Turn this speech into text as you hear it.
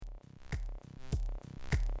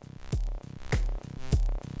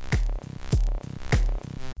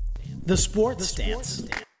The Sports Stance.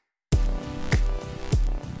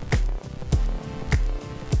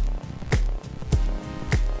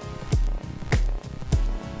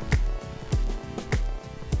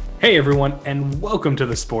 Hey everyone, and welcome to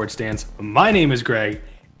The Sports Stance. My name is Greg,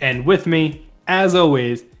 and with me, as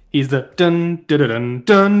always, he's the dun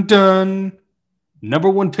number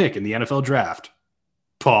one pick in the NFL draft.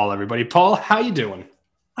 Paul, everybody. Paul, how you doing?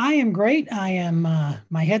 I am great. I am,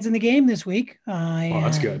 my head's in the game this week.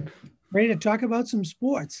 That's good. Ready to talk about some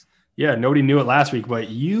sports. Yeah, nobody knew it last week, but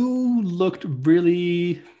you looked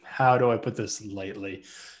really, how do I put this lightly,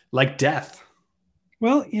 like death.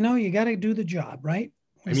 Well, you got to do the job, right?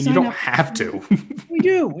 You don't have to. We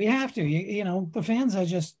do. We have to. The fans are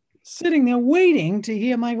just sitting there waiting to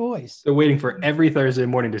hear my voice. They're waiting for every Thursday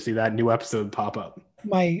morning to see that new episode pop up.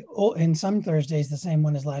 And some Thursdays, the same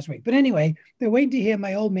one as last week. But anyway, they're waiting to hear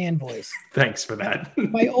my old man voice. Thanks for that.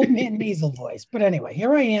 My old man nasal voice. But anyway,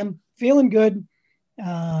 here I am, feeling good.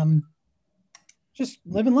 Just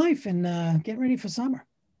living life and getting ready for summer.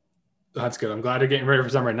 That's good. I'm glad you're getting ready for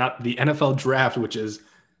summer, not the NFL draft, which is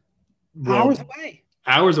hours away.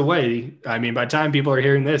 Hours away. I mean, by the time people are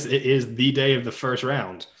hearing this, it is the day of the first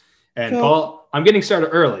round. And so, Paul, I'm getting started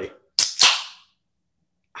early.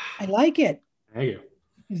 I like it. Thank you.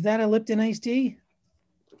 Is that a Lipton iced tea?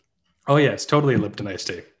 Oh, yeah, it's totally a Lipton iced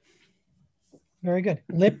tea. Very good.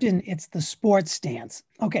 Lipton, it's the Sports Stance.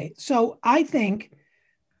 Okay, so I think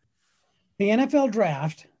the NFL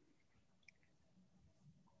draft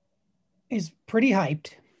is pretty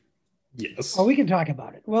hyped. Yes. Oh, we can talk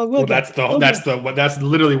about it. Well, that's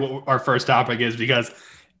literally what our first topic is, because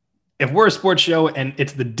if we're a sports show and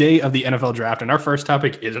it's the day of the NFL draft and our first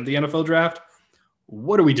topic isn't the NFL draft,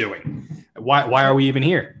 what are we doing? Why are we even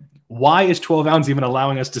here? Why is 12 ounce even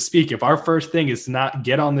allowing us to speak if our first thing is to not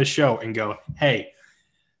get on this show and go, hey,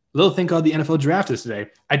 little thing called the NFL draft is today.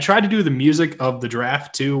 I tried to do the music of the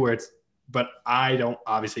draft too, but I don't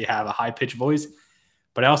obviously have a high pitched voice,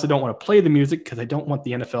 but I also don't want to play the music because I don't want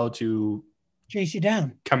the NFL to chase you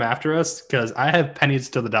down, come after us, because I have pennies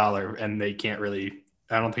to the dollar and they can't really,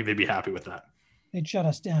 I don't think they'd be happy with that. They'd shut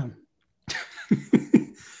us down.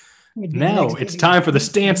 Now it's time for the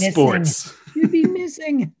Stance Sports. You'd be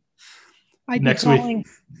missing. I'd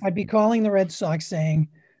be calling the Red Sox saying,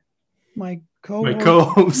 my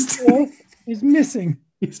co-host is missing.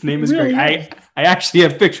 His name is Greg. I actually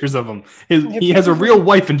have pictures of him. He has a real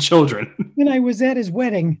wife and children. And I was at his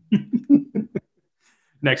wedding.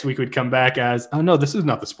 Next week we'd come back as, oh no, this is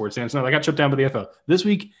not the Sports Stance. No, I got shut down by the NFL. This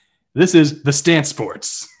week, this is the Stance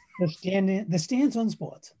Sports. The stance on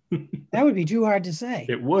sports. That would be too hard to say.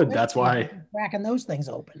 It would. That's why. Cracking those things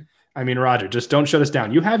open. I mean, Roger, just don't shut us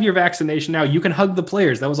down. You have your vaccination now. You can hug the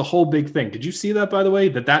players. That was a whole big thing. Did you see that, by the way?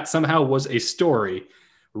 That somehow was a story.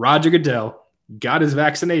 Roger Goodell got his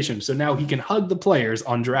vaccination, so now he can hug the players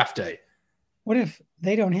on draft day. What if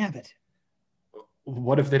they don't have it?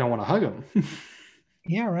 What if they don't want to hug him?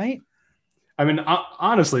 Yeah, right. I mean,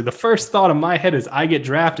 honestly, the first thought in my head is I get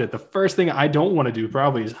drafted. The first thing I don't want to do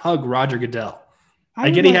probably is hug Roger Goodell.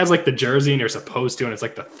 I get he has like the jersey and you're supposed to, and it's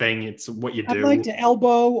like the thing. It's what you do. I'd like to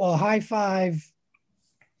elbow or high five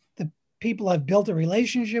the people I've built a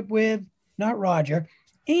relationship with, not Roger,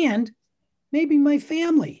 and maybe my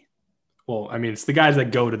family. Well, I mean, it's the guys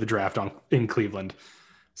that go to the draft in Cleveland.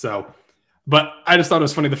 So, but I just thought it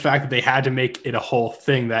was funny the fact that they had to make it a whole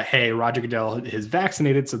thing that, hey, Roger Goodell is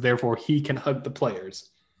vaccinated, so therefore he can hug the players.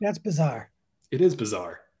 That's bizarre. It is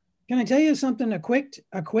bizarre. Can I tell you something? A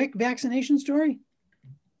quick vaccination story?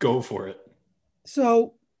 Go for it.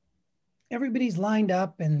 So everybody's lined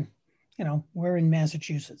up and, we're in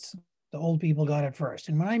Massachusetts. The old people got it first.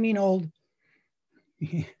 And when I mean old,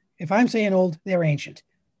 if I'm saying old, they're ancient.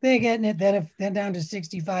 They're getting it, then down to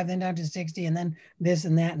 65, then down to 60, and then this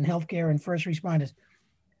and that, and healthcare and first responders.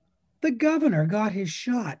 The governor got his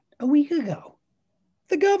shot a week ago.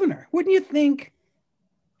 The governor, wouldn't you think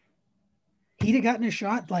he'd have gotten a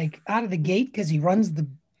shot like out of the gate because he runs the...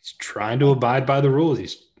 He's trying to abide by the rules.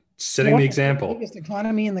 He's setting the example. The biggest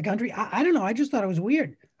economy in the country. I don't know. I just thought it was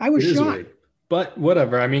weird. I was shocked. Weird. But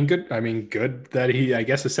whatever. I mean, good that he, I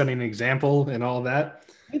guess, is setting an example and all that.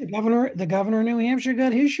 The governor of New Hampshire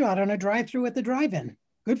got his shot on a drive-through at the drive-in.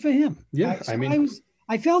 Good for him. Yeah,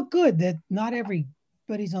 I felt good that not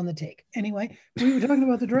everybody's on the take. Anyway, we were talking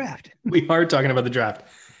about the draft. We are talking about the draft.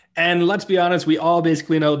 And let's be honest, we all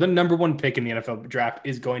basically know the number one pick in the NFL draft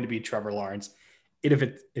is going to be Trevor Lawrence. If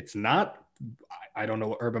it's not, I don't know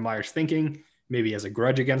what Urban Meyer's thinking. Maybe he has a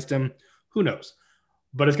grudge against him. Who knows?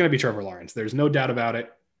 But it's going to be Trevor Lawrence. There's no doubt about it.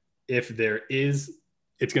 If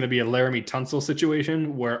it's going to be a Laramie Tunsil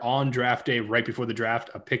situation where on draft day, right before the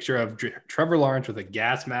draft, a picture of Trevor Lawrence with a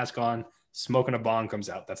gas mask on, smoking a bong comes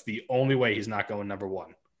out. That's the only way he's not going number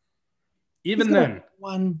one. Even then,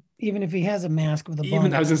 even if he has a mask with a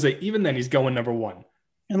bong. I was going to say, even then he's going number one.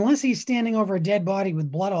 Unless he's standing over a dead body with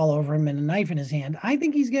blood all over him and a knife in his hand, I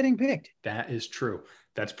think he's getting picked. That is true.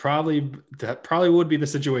 That probably would be the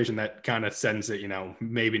situation that kind of sends it,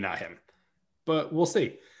 maybe not him, but we'll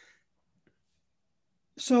see.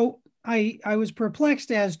 So I was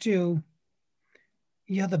perplexed as to,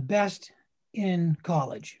 you're the best in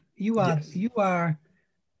college. You are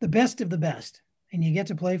the best of the best, and you get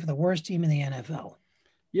to play for the worst team in the NFL.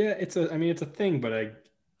 Yeah, it's a thing, but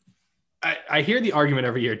I hear the argument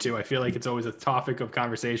every year too. I feel like it's always a topic of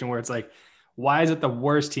conversation where it's like, why is it the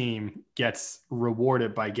worst team gets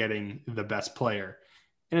rewarded by getting the best player?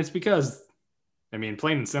 And it's because,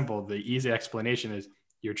 plain and simple, the easy explanation is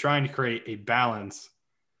you're trying to create a balance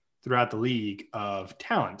throughout the league of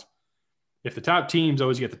talent. If the top teams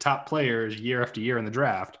always get the top players year after year in the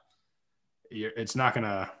draft,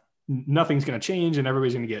 nothing's going to change and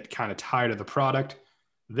everybody's going to get kind of tired of the product.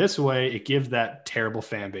 This way, it gives that terrible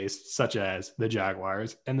fan base, such as the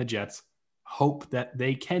Jaguars and the Jets, hope that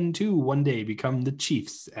they can too one day become the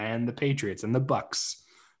Chiefs and the Patriots and the Bucks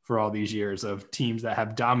for all these years of teams that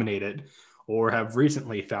have dominated or have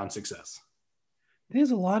recently found success.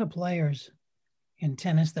 There's a lot of players in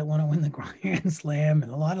tennis that want to win the Grand Slam,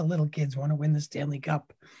 and a lot of little kids want to win the Stanley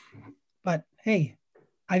Cup. But hey,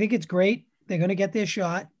 I think it's great. They're going to get their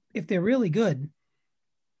shot. If they're really good,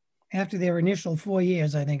 after their initial 4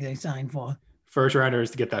 years, I think they signed for. First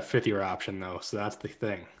rounders to get that 5th-year option, though. So that's the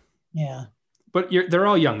thing. Yeah. But they're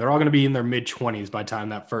all young. They're all going to be in their mid-20s by the time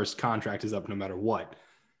that first contract is up, no matter what.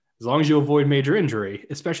 As long as you avoid major injury,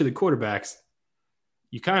 especially the quarterbacks,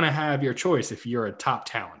 you kind of have your choice if you're a top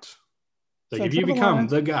talent. Like so if you become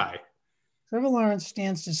the guy. Trevor Lawrence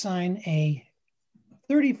stands to sign a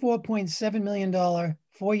 $34.7 million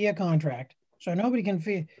 4-year contract. So nobody can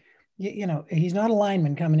feel, he's not a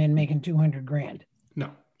lineman coming in making $200,000.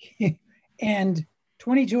 No. And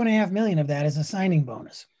 $22.5 million of that is a signing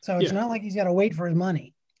bonus. So it's not like he's got to wait for his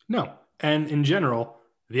money. No. And in general,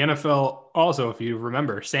 the NFL also, if you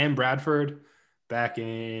remember, Sam Bradford back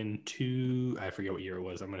in I forget what year it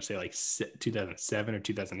was. I'm going to say like 2007 or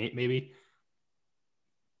 2008, maybe.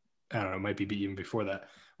 I don't know, it might be even before that,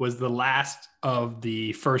 was the last of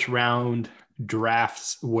the first round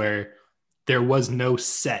drafts where there was no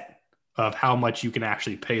set of how much you can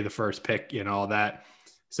actually pay the first pick and all that.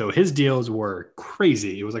 So his deals were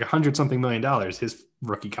crazy. It was like $100-something million, his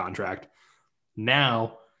rookie contract.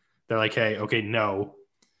 Now they're like, hey, okay, no,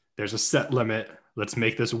 there's a set limit. Let's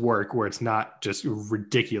make this work where it's not just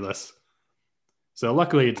ridiculous. So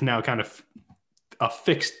luckily it's now kind of a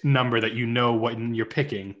fixed number that you know what you're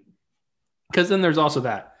picking. Because then there's also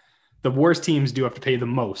that. The worst teams do have to pay the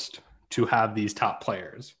most to have these top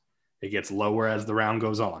players. It gets lower as the round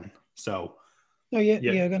goes on. So you're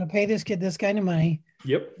going to pay this kid this kind of money.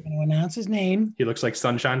 Yep. You're going to announce his name. He looks like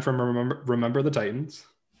Sunshine from Remember the Titans.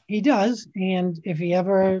 He does. And if he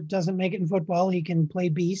ever doesn't make it in football, he can play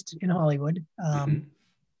Beast in Hollywood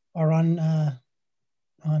or on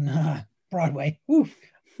Broadway. Oof.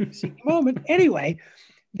 See the moment. Anyway,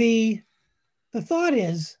 the thought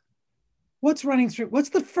is, what's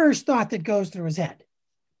the first thought that goes through his head?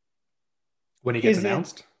 When he gets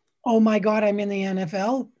announced? Oh my God, I'm in the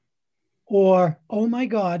NFL. Or, oh my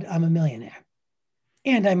God, I'm a millionaire.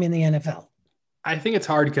 And I'm in the NFL. I think it's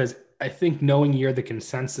hard because I think knowing you're the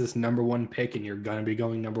consensus number one pick and you're going to be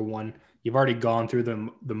going number one, you've already gone through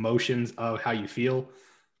the motions of how you feel.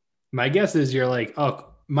 My guess is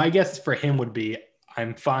my guess for him would be,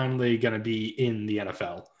 I'm finally going to be in the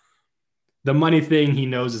NFL. The money thing he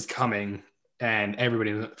knows is coming. And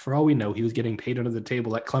everybody, for all we know, he was getting paid under the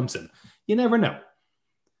table at Clemson. You never know.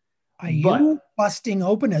 Are you busting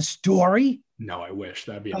open a story? No, I wish.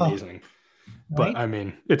 That'd be amazing. Right?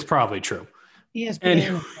 But, it's probably true.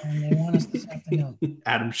 ESPN, they want us this afternoon.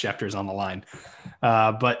 Adam Schefter's on the line.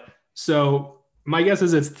 But so my guess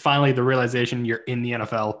is it's finally the realization you're in the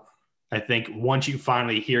NFL. I think once you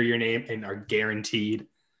finally hear your name and are guaranteed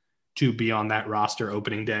to be on that roster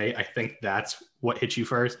opening day, I think that's what hits you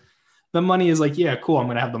first. The money is like, yeah, cool, I'm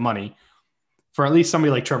going to have the money. For at least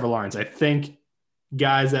somebody like Trevor Lawrence, I think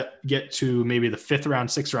guys that get to maybe the 5th round,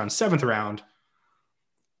 6th round, 7th round,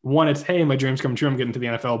 one, it's, hey, my dream's come true, I'm getting to the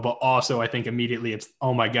NFL. But also I think immediately it's,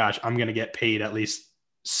 oh my gosh, I'm going to get paid at least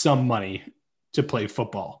some money to play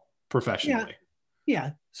football professionally.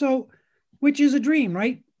 Yeah. So, which is a dream,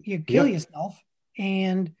 right? You kill yourself,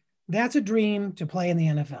 and that's a dream to play in the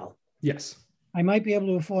NFL. Yes. I might be able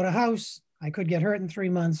to afford a house. I could get hurt in 3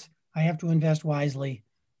 months. I have to invest wisely.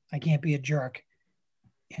 I can't be a jerk.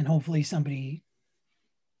 And hopefully somebody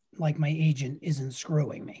like my agent isn't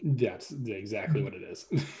screwing me. That's exactly what it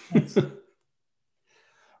is.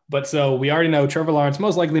 But so we already know Trevor Lawrence,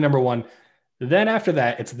 most likely number one. Then after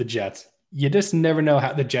that, it's the Jets. You just never know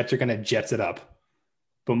how the Jets are going to Jets it up.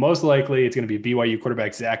 But most likely it's going to be BYU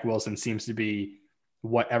quarterback Zach Wilson seems to be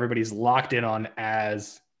what everybody's locked in on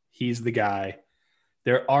as he's the guy.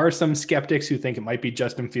 There are some skeptics who think it might be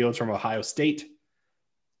Justin Fields from Ohio State.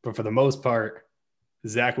 But for the most part,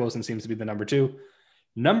 Zach Wilson seems to be the number two.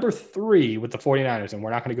 Number three with the 49ers, and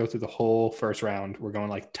we're not going to go through the whole first round. We're going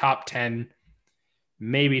like top 10,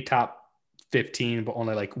 maybe top 15, but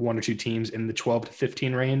only like one or two teams in the 12 to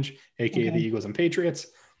 15 range, aka the Eagles and Patriots.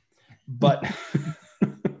 But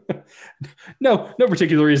no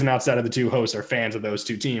particular reason outside of the two hosts are fans of those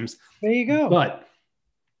two teams. There you go. But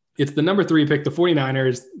it's the number three pick, the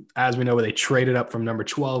 49ers. As we know, they traded up from number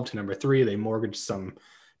 12 to number 3. They mortgaged some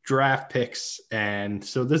draft picks. And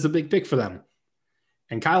so this is a big pick for them.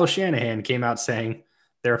 And Kyle Shanahan came out saying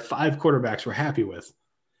there are 5 quarterbacks we're happy with.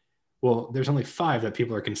 Well, there's only 5 that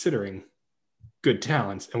people are considering good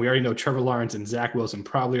talents. And we already know Trevor Lawrence and Zach Wilson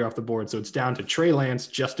probably are off the board. So it's down to Trey Lance,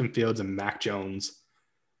 Justin Fields, and Mac Jones.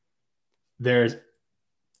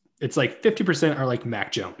 It's like 50% are like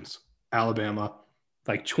Mac Jones, Alabama.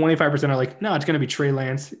 Like 25% are like, no, it's going to be Trey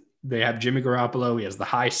Lance. They have Jimmy Garoppolo. He has the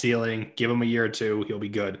high ceiling. Give him a year or two. He'll be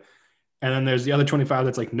good. And then there's the other 25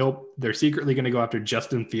 that's like, nope, they're secretly going to go after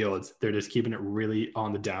Justin Fields. They're just keeping it really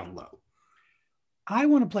on the down low. I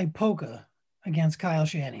want to play poker against Kyle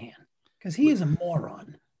Shanahan because he is a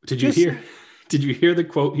moron. Did you hear the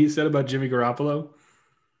quote he said about Jimmy Garoppolo?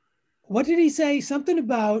 What did he say? Something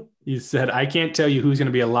about... He said, I can't tell you who's going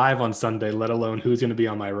to be alive on Sunday, let alone who's going to be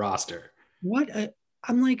on my roster. What?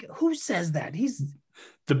 I'm like, who says that?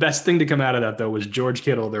 The best thing to come out of that, though, was George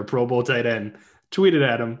Kittle, their Pro Bowl tight end, tweeted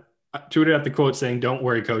at the quote saying, don't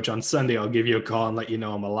worry, coach, on Sunday, I'll give you a call and let you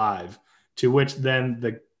know I'm alive. To which then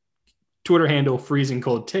the Twitter handle Freezing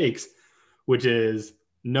Cold Takes, which is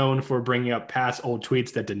known for bringing up past old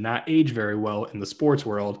tweets that did not age very well in the sports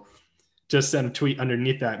world, just sent a tweet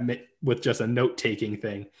underneath that with just a note-taking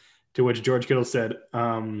thing, to which George Kittle said,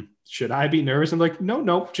 should I be nervous? I'm like,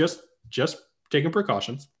 no, just taking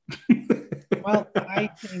precautions. Well, I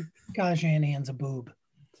think Kyle Shanahan's a boob.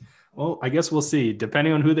 Well, I guess we'll see.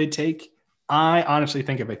 Depending on who they take, I honestly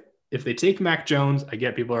think if they take Mac Jones, I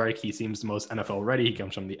get people are like, he seems the most NFL ready. He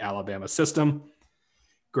comes from the Alabama system.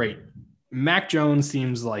 Great. Mac Jones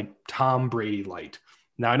seems like Tom Brady light.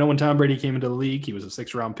 Now, I know when Tom Brady came into the league, he was a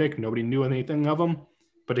 6th-round pick. Nobody knew anything of him.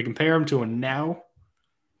 But to compare him to him now,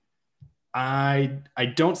 I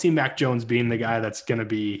don't see Mac Jones being the guy that's going to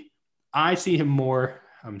be – I see him more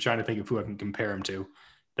 – I'm trying to think of who I can compare him to.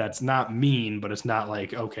 That's not mean, but it's not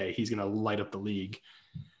like, okay, he's going to light up the league.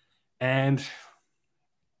 And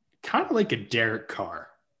kind of like a Derek Carr,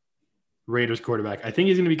 Raiders quarterback. I think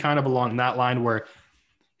he's going to be kind of along that line where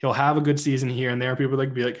he'll have a good season here and there. People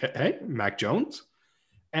be like, hey, Mac Jones.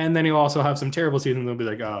 And then he'll also have some terrible seasons. They'll be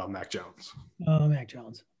like, oh, Mac Jones. Oh, Mac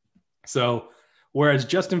Jones. So whereas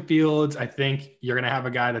Justin Fields, I think you're going to have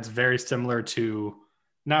a guy that's very similar to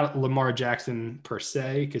not Lamar Jackson per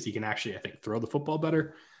se, because he can actually, I think, throw the football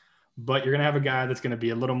better. But you're going to have a guy that's going to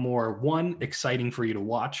be a little more, one, exciting for you to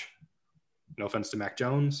watch. No offense to Mac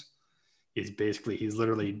Jones. He's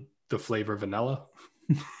literally the flavor of vanilla.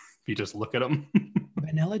 If you just look at him.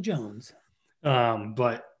 Vanilla Jones. And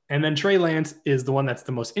then Trey Lance is the one that's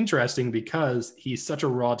the most interesting because he's such a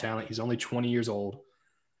raw talent. He's only 20 years old.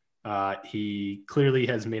 He clearly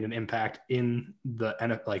has made an impact in the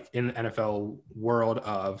NFL world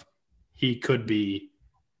of he could be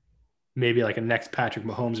maybe like a next Patrick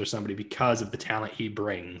Mahomes or somebody because of the talent he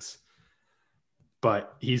brings.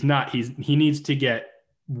 But he's not. He needs to get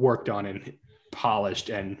worked on and polished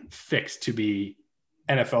and fixed to be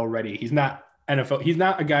NFL ready. He's not NFL. He's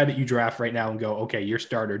not a guy that you draft right now and go, okay, you're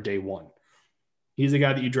starter day one. He's a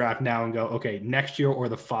guy that you draft now and go, okay, next year or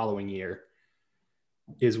the following year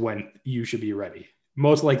is when you should be ready.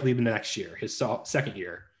 Most likely the next year, his second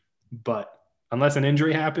year. But unless an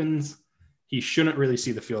injury happens, he shouldn't really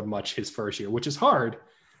see the field much his first year, which is hard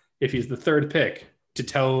if he's the 3rd pick to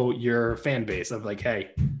tell your fan base of like,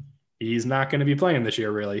 hey, he's not going to be playing this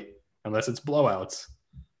year really, unless it's blowouts.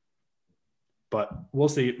 But we'll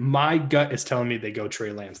see. My gut is telling me they go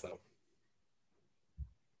Trey Lance, though.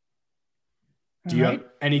 Do you have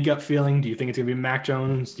any gut feeling? Do you think it's going to be Mac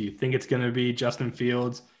Jones? Do you think it's going to be Justin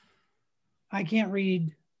Fields? I can't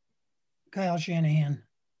read Kyle Shanahan.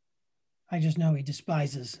 I just know he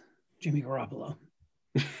despises Jimmy Garoppolo.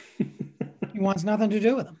 He wants nothing to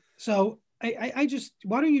do with him. So I just,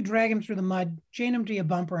 why don't you drag him through the mud, chain him to your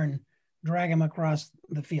bumper, and drag him across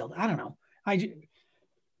the field? I don't know.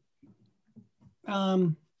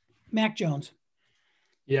 Mac Jones.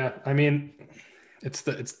 Yeah, I mean, it's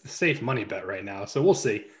the safe money bet right now. So we'll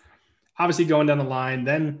see. Obviously, going down the line,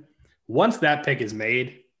 then once that pick is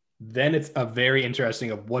made, then it's a very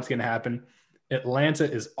interesting of what's going to happen. Atlanta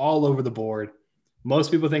is all over the board.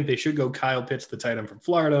 Most people think they should go Kyle Pitts, the tight end from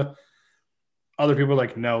Florida. Other people are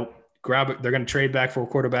like, no, grab it. They're going to trade back for a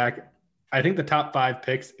quarterback. I think the top 5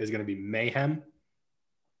 picks is going to be mayhem.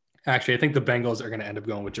 Actually, I think the Bengals are going to end up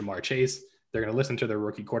going with Jamar Chase. They're going to listen to their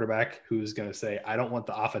rookie quarterback who's going to say, I don't want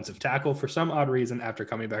the offensive tackle for some odd reason after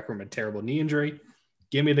coming back from a terrible knee injury.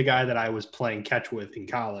 Give me the guy that I was playing catch with in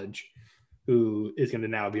college who is going to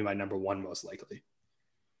now be my number 1 most likely.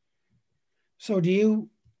 So do you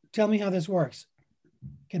tell me how this works?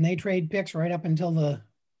 Can they trade picks right up until the...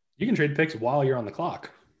 You can trade picks while you're on the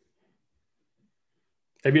clock.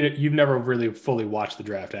 I mean, you've never really fully watched the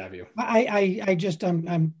draft, have you?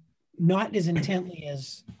 I'm not as intently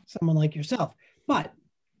as someone like yourself. But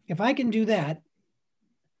if I can do that,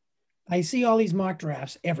 I see all these mock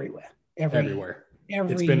drafts everywhere. Everywhere.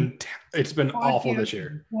 It's been awful this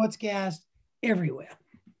year. Sportscast, everywhere.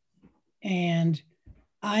 And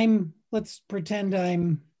let's pretend I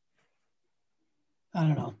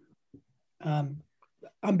don't know.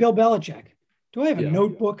 I'm Bill Belichick. Do I have a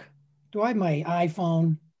notebook? Do I have my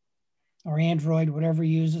iPhone or Android, whatever he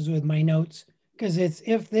uses with my notes? Because it's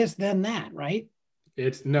if this, then that, right?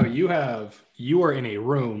 You are in a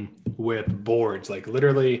room with boards, like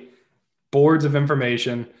literally boards of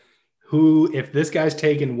information. If this guy's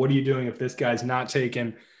taken, what are you doing? If this guy's not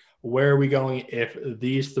taken, where are we going? If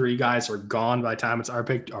these 3 guys are gone by the time it's our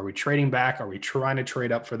pick, are we trading back? Are we trying to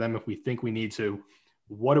trade up for them if we think we need to?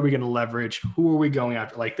 What are we going to leverage? Who are we going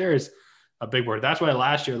after? Like there's a big board. That's why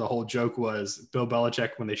last year the whole joke was Bill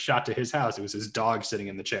Belichick, when they shot to his house, it was his dog sitting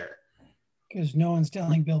in the chair. Because no one's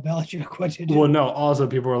telling Bill Belichick what to do. Well, no. Also,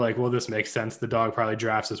 people were like, well, this makes sense. The dog probably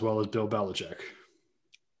drafts as well as Bill Belichick.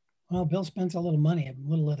 Well, Bill spends a little money, a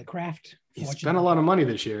little of the craft. He spent a lot of money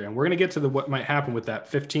this year, and we're going to get to what might happen with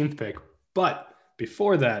that 15th pick. But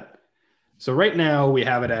before that, so right now we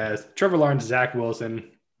have it as Trevor Lawrence, Zach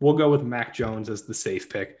Wilson. We'll go with Mac Jones as the safe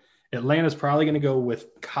pick. Atlanta's probably going to go with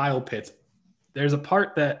Kyle Pitts. There's a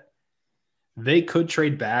part that they could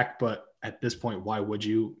trade back, but at this point, why would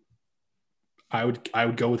you? I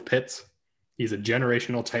would go with Pitts. He's a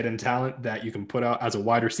generational tight end talent that you can put out as a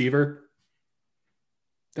wide receiver.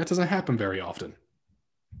 That doesn't happen very often.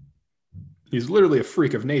 He's literally a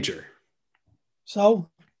freak of nature. So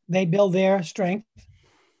they build their strength.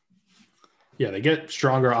 Yeah, they get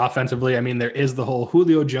stronger offensively. I mean, there is the whole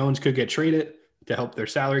Julio Jones could get traded to help their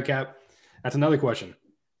salary cap. That's another question.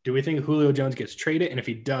 Do we think Julio Jones gets traded? And if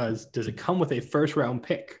he does it come with a first-round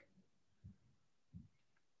pick?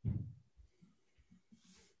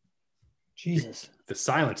 Jesus. The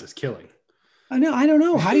silence is killing. I know. I don't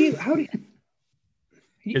know. How do you?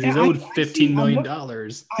 Because he's owed $15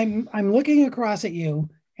 million. I'm looking across at you,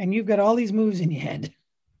 and you've got all these moves in your head,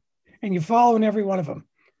 and you're following every one of them.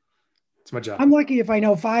 It's my job. I'm lucky if I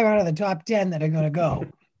know 5 out of the top 10 that are going to go,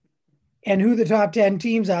 and who the top 10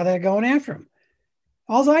 teams are that are going after him.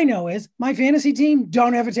 All I know is my fantasy team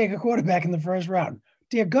don't ever take a quarterback in the first round.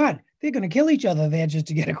 Dear God, they're going to kill each other there just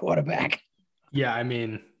to get a quarterback. Yeah, I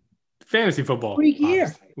mean, fantasy football. Freak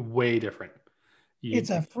year. Way different.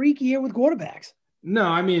 It's a freak year with quarterbacks. No,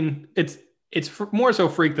 I mean, it's more so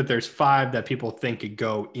freak that there's 5 that people think could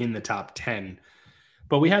go in the top 10.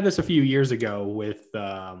 But we had this a few years ago with,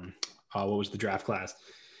 what was the draft class?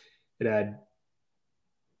 It had,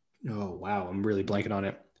 oh, wow, I'm really blanking on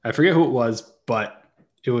it. I forget who it was, but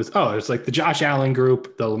it was like the Josh Allen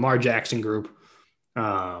group, the Lamar Jackson group.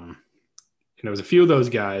 And it was a few of those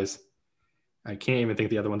guys. I can't even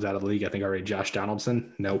think the other one's out of the league. I think already Josh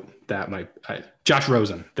Donaldson. Nope, Josh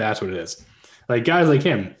Rosen. That's what it is. Like guys like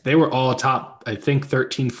him, they were all top, I think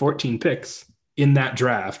 13, 14 picks in that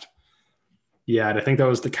draft. Yeah, and I think that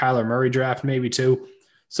was the Kyler Murray draft maybe too.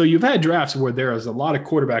 So you've had drafts where there is a lot of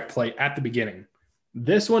quarterback play at the beginning.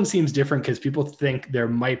 This one seems different because people think there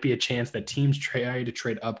might be a chance that teams try to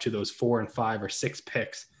trade up to those 4 and 5 or 6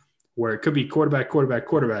 picks where it could be quarterback,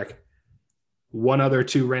 one other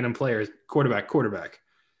 2 random players, quarterback,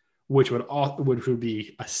 which would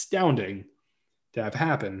be astounding to have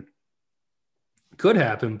happen. Could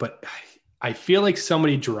happen, but I feel like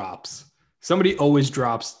somebody always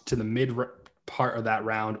drops to the mid part of that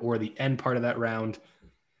round or the end part of that round.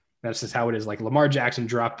 That's just how it is. Like Lamar Jackson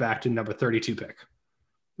dropped back to number 32 pick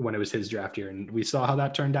when it was his draft year. And we saw how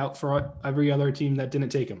that turned out for every other team that didn't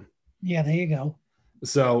take him. Yeah, there you go.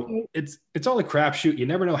 So it's all a crapshoot. You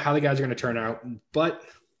never know how the guys are going to turn out. But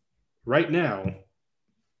right now,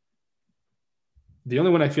 the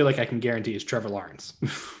only one I feel like I can guarantee is Trevor Lawrence,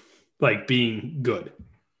 like being good.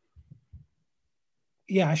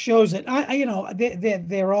 Yeah, shows that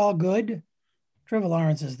they're all good. Trevor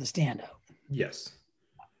Lawrence is the standout. Yes.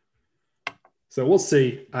 So we'll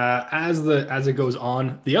see as it goes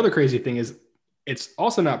on. The other crazy thing is it's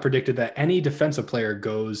also not predicted that any defensive player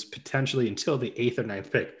goes potentially until the 8th or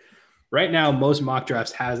 9th pick. Right now, most mock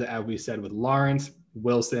drafts has it, as we said, with Lawrence,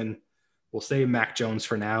 Wilson. We'll say Mac Jones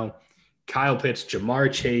for now, Kyle Pitts,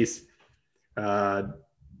 Jamar Chase,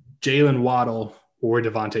 Jalen Waddle, or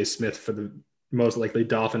Devontae Smith for the most likely.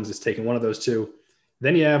 Dolphins is taking one of those two.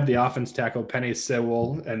 Then you have the offense tackle Penei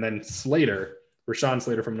Sewell, and then Slater, Rashawn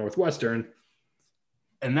Slater from Northwestern.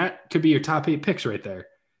 And that could be your top 8 picks right there.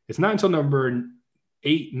 It's not until number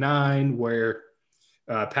 8, 9 where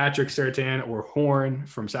Patrick Surtain or Horn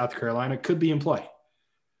from South Carolina could be in play.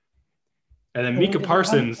 And then Micah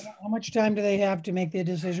Parsons. How much time do they have to make their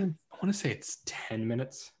decision? I want to say it's 10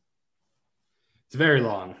 minutes. It's very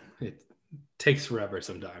long. It takes forever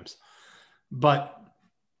sometimes. But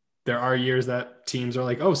there are years that teams are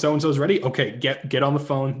like, oh, so-and-so's ready. Okay, get on the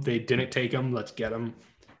phone. They didn't take him. Let's get him.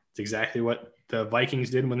 It's exactly what the Vikings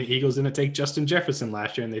did when the Eagles didn't take Justin Jefferson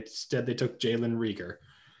last year, and instead they took Jalen Reagor.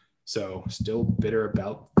 So still bitter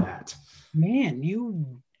about that. Man,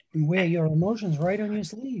 you wear your emotions right on your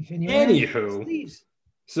sleeve. Anywho,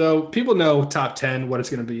 so people know top 10, what it's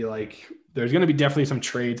going to be like. There's going to be definitely some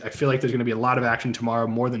trades. I feel like there's going to be a lot of action tomorrow,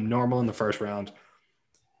 more than normal in the first round.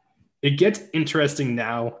 It gets interesting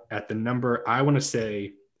now at the number, I want to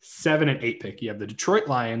say 7 and 8 pick. You have the Detroit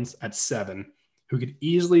Lions at 7, who could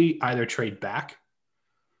easily either trade back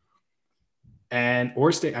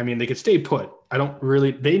or stay. I mean, they could stay put.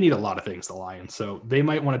 They need a lot of things, the Lions. So they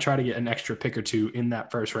might want to try to get an extra pick or two in that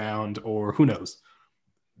first round, or who knows.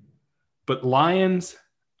 But Lions,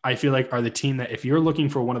 I feel like, are the team that if you're looking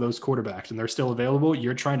for one of those quarterbacks and they're still available,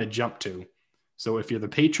 you're trying to jump to. So if you're the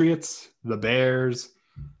Patriots, the Bears,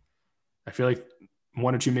 I feel like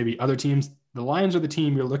one or two maybe other teams, the Lions are the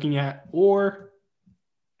team you're looking at, or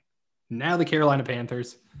now the Carolina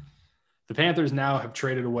Panthers. The Panthers now have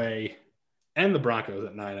traded away, and the Broncos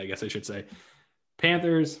at 9, I guess I should say.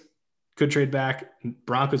 Panthers could trade back.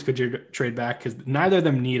 Broncos could trade back because neither of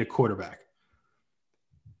them need a quarterback,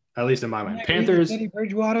 at least in my mind. Panthers. Teddy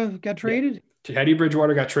Bridgewater got traded? Yeah. Teddy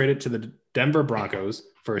Bridgewater got traded to the Denver Broncos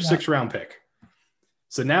for a 6th-round pick.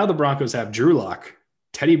 So now the Broncos have Drew Lock,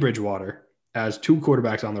 Teddy Bridgewater as 2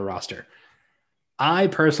 quarterbacks on the roster. I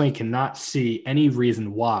personally cannot see any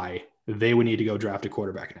reason why they would need to go draft a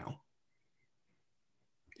quarterback now.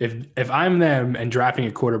 If I'm them and drafting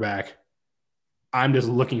a quarterback, I'm just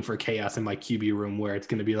looking for chaos in my QB room where it's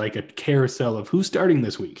going to be like a carousel of who's starting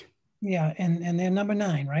this week. Yeah, and they're number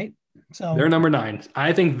 9, right? So they're number 9.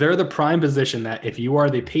 I think they're the prime position that if you are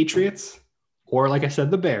the Patriots or, like I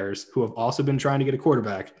said, the Bears, who have also been trying to get a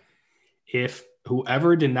quarterback, if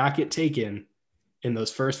whoever did not get taken in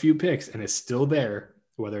those first few picks and is still there,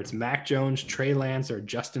 whether it's Mac Jones, Trey Lance, or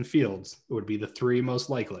Justin Fields, it would be the 3 most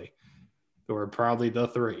likely, or probably the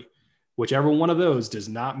 3. Whichever one of those does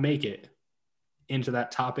not make it into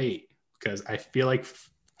that top 8, because I feel like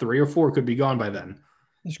 3 or 4 could be gone by then.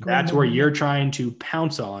 That's where you're trying to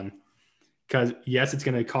pounce on, because yes, it's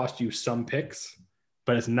going to cost you some picks,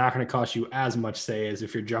 but it's not going to cost you as much, say, as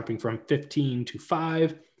if you're jumping from 15 to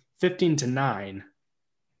 5, 15 to 9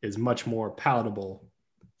 is much more palatable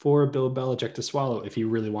for Bill Belichick to swallow if he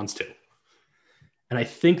really wants to. And I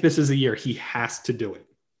think this is a year he has to do it.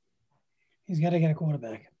 He's got to get a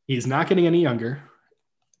quarterback. He's not getting any younger.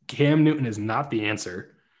 Cam Newton is not the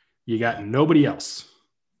answer. You got nobody else.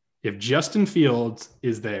 If Justin Fields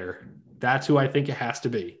is there, that's who I think it has to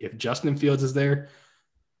be. If Justin Fields is there,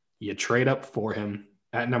 you trade up for him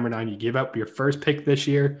at number 9. You give up your first pick this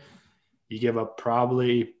year. You give up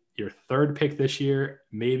probably your 3rd pick this year,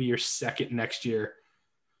 maybe your 2nd next year,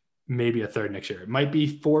 maybe a 3rd next year. It might be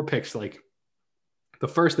 4 picks, like the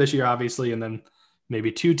 1st this year, obviously, and then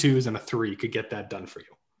maybe 2 2s and a 3 could get that done for you.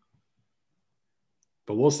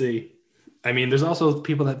 But we'll see. I mean, there's also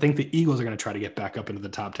people that think the Eagles are going to try to get back up into the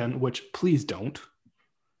top 10, which please don't.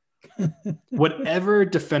 Whatever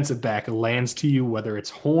defensive back lands to you, whether it's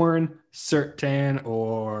Horn, Surtain,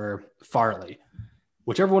 or Farley,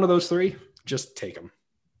 whichever one of those 3, just take them.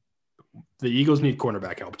 The Eagles need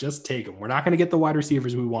cornerback help. Just take them. We're not going to get the wide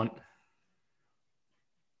receivers we want.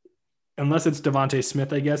 Unless it's Devontae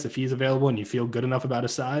Smith, I guess, if he's available and you feel good enough about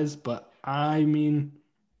his size. But, I mean,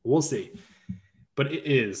 we'll see. But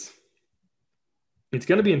it's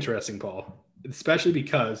going to be interesting, Paul. especially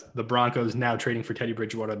because the Broncos now trading for Teddy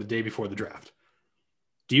Bridgewater the day before the draft.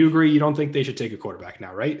 Do you agree? You don't think they should take a quarterback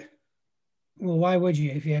now, right? Well, why would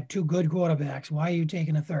you? If you have two good quarterbacks, why are you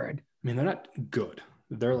taking a third? I mean, they're not good.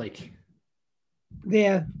 They're like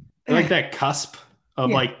They're that cusp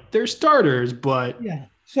of like they're starters, but yeah.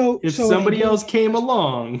 So if somebody else came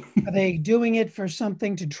along, are they doing it for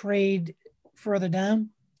something to trade further down?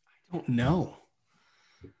 I don't know.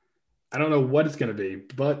 I don't know what it's going to be,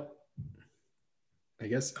 but I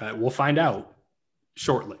guess we'll find out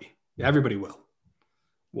shortly. Everybody will.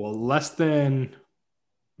 Well, not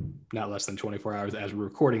less than 24 hours as we're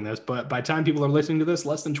recording this, but by the time people are listening to this,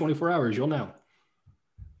 less than 24 hours, you'll know.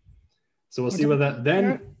 So we'll see what that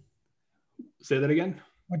then. Say that again.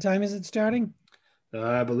 What time is it starting?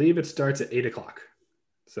 I believe it starts at 8:00.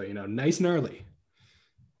 So, nice and early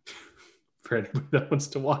for anybody that wants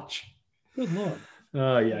to watch. Good Lord.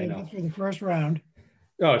 Yeah, I know. For the first round.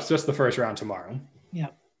 Oh, it's just the first round tomorrow. Yeah.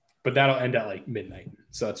 But that'll end at like midnight.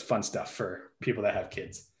 So it's fun stuff for people that have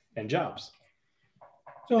kids and jobs.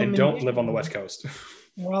 So and don't live on the West Coast.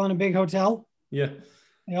 We're all in a big hotel. Yeah.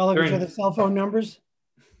 They all have each other's cell phone numbers.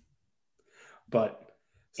 But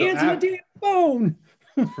answer the damn phone.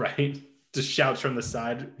 Right. Just shouts from the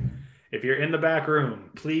side. If you're in the back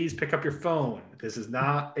room, please pick up your phone. This is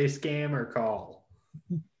not a scammer call.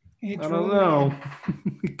 I don't know.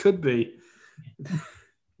 It could be.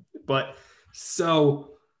 But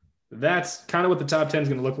so that's kind of what the top 10 is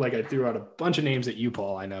going to look like. I threw out a bunch of names at you,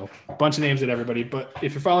 Paul. I know a bunch of names at everybody, but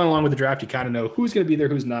if you're following along with the draft, you kind of know who's going to be there,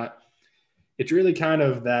 who's not. It's really kind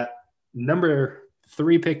of that number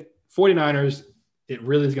 3 pick 49ers. It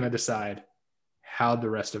really is going to decide how the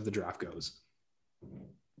rest of the draft goes.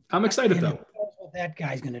 I'm excited though. That's what that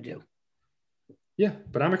guy's going to do. Yeah,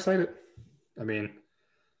 but I'm excited. I mean,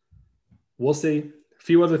 we'll see. A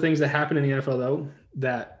few other things that happen in the NFL though,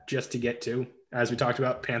 that just to get to, as we talked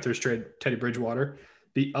about, Panthers trade Teddy Bridgewater.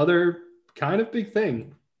 The other kind of big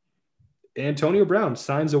thing, Antonio Brown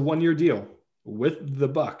signs a 1-year deal with the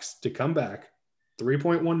Bucs to come back,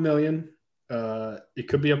 $3.1 million. It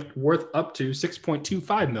could be worth up to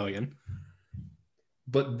 $6.25 million.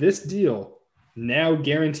 But this deal now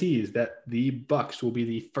guarantees that the Bucs will be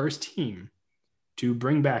the first team to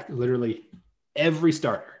bring back literally every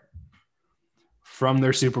starter from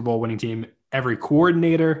their Super Bowl winning team, every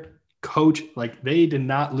coordinator, coach. Like, they did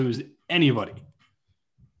not lose anybody.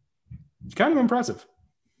 It's kind of impressive.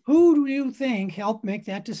 Who do you think helped make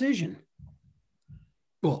that decision?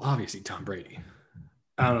 Well, obviously Tom Brady.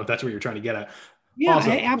 I don't know if that's what you're trying to get at. Yeah,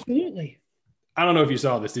 also, absolutely. I don't know if you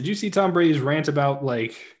saw this. Did you see Tom Brady's rant about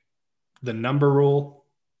like the number rule?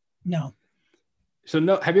 No. So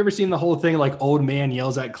no, have you ever seen the whole thing like old man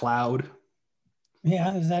yells at cloud?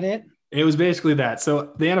 Yeah, is that it? It was basically that.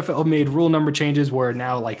 So the NFL made rule number changes where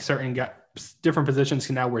now like certain different positions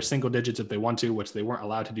can now wear single digits if they want to, which they weren't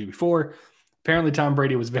allowed to do before. Apparently Tom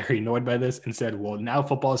Brady was very annoyed by this and said, well, now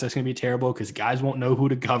football is just going to be terrible because guys won't know who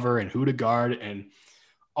to cover and who to guard and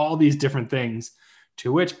all these different things.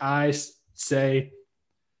 To which I say,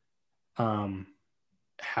 how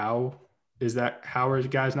are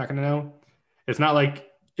guys not going to know? It's not like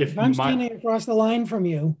if I'm standing across the line from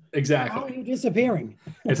you, exactly. How are you disappearing?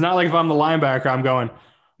 It's not like if I'm the linebacker, I'm going,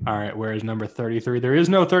 all right, where is number 33? There is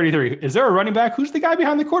no 33. Is there a running back? Who's the guy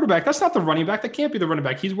behind the quarterback? That's not the running back. That can't be the running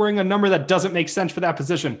back. He's wearing a number that doesn't make sense for that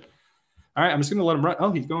position. All right, I'm just going to let him run.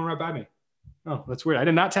 Oh, he's going right by me. Oh, that's weird. I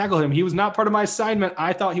did not tackle him. He was not part of my assignment.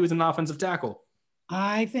 I thought he was an offensive tackle.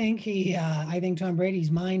 I think Tom Brady's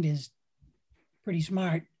mind is pretty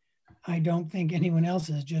smart. I don't think anyone else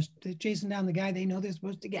is just chasing down the guy they know they're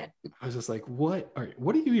supposed to get. I was just like, what are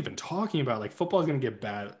you even talking about? Like, football is going to get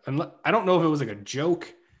bad. And I don't know if it was like a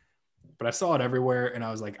joke, but I saw it everywhere. And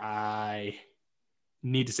I was like, I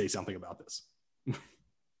need to say something about this.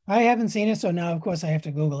 I haven't seen it. So now, of course, I have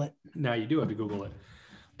to Google it. Now you do have to Google it.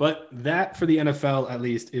 But that, for the NFL, at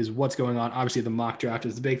least, is what's going on. Obviously, the mock draft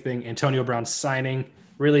is the big thing. Antonio Brown signing.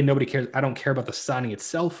 Really, nobody cares. I don't care about the signing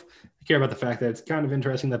itself. I care about the fact that it's kind of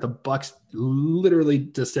interesting that the Bucs literally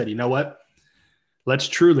just said, you know what? Let's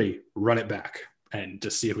truly run it back and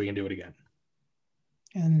just see if we can do it again.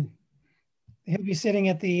 And he'll be sitting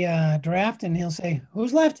at the draft and he'll say,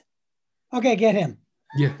 who's left? Okay, get him.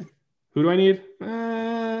 Yeah. Who do I need?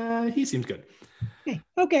 He seems good. Hey,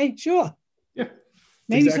 okay, sure. Yeah.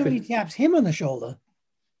 Maybe somebody taps him on the shoulder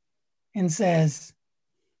and says,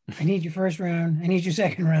 I need your first round. I need your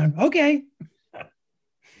second round. Okay.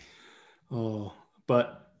 Oh,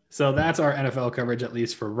 but so that's our NFL coverage, at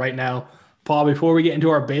least for right now. Paul, before we get into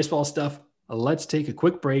our baseball stuff, let's take a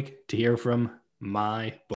quick break to hear from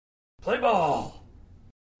my boy. Play ball.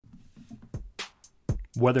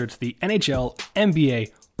 Whether it's the NHL,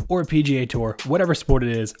 NBA, or PGA Tour, whatever sport it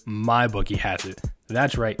is, MyBookie has it.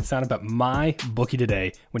 That's right. Sign up at MyBookie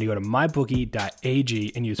today when you go to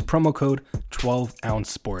mybookie.ag and use promo code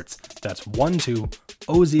 12ouncesports. That's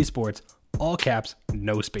 12OZ Sports, all caps,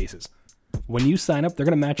 no spaces. When you sign up, they're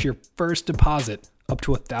going to match your first deposit up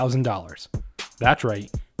to $1,000. That's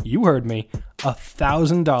right. You heard me.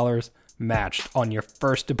 $1,000 matched on your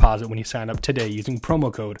first deposit when you sign up today using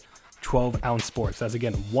promo code 12ouncesports. That's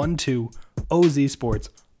again 12OZ Sports,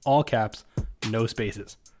 all caps, no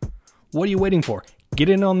spaces. What are you waiting for? Get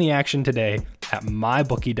in on the action today at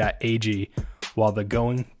mybookie.ag while the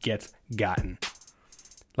going gets gotten.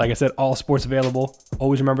 Like I said, all sports available.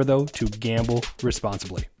 Always remember, though, to gamble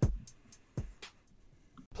responsibly.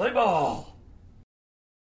 Play ball.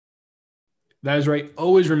 That is right.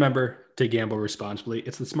 Always remember to gamble responsibly.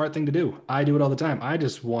 It's the smart thing to do. I do it all the time. I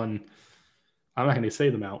just won. I'm not going to say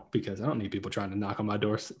them out because I don't need people trying to knock on my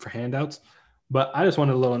door for handouts. But I just won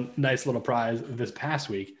a nice little prize this past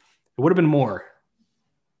week. It would have been more,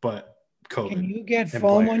 but COVID. Can you get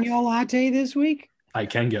foam on your latte this week? I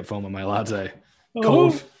can get foam on my latte.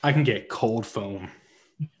 Oh. I can get cold foam.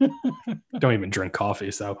 Don't even drink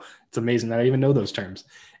coffee, so it's amazing that I even know those terms.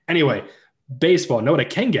 Anyway, baseball. Know what I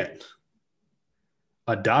can get?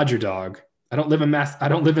 A Dodger dog. I don't live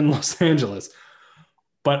in Los Angeles,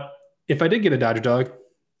 but if I did get a Dodger dog,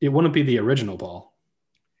 it wouldn't be the original ball.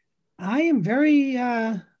 I am very,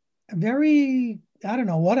 I don't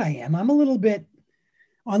know what I am. I'm a little bit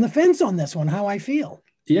on the fence on this one, how I feel.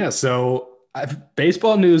 Yeah. So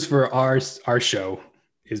baseball news for our show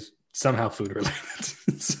is somehow food related.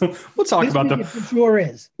 So we'll talk about it sure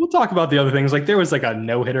is. We'll talk about the other things. Like there was like a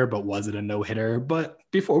no-hitter, but was it a no-hitter? But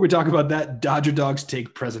before we talk about that, Dodger dogs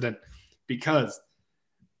take precedent because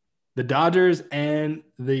the Dodgers and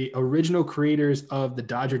the original creators of the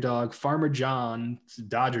Dodger dog, Farmer John's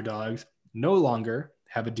Dodger dogs, no longer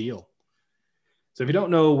have a deal. So if you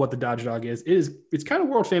don't know what the Dodger dog is, it's kind of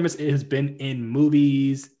world famous. It has been in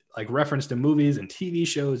movies, like referenced to movies and TV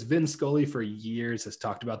shows. Vin Scully for years has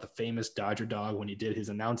talked about the famous Dodger dog when he did his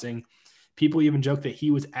announcing. People even joke that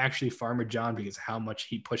he was actually Farmer John because of how much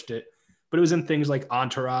he pushed it. But it was in things like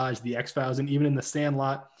Entourage, The X-Files, and even in The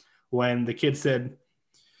Sandlot when the kid said,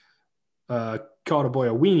 called a boy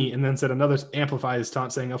a weenie, and then said another amplified his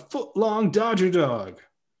taunt saying a foot-long Dodger dog.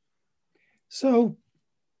 So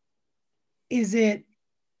is it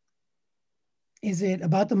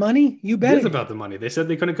about the money? You bet. It is about the money. They said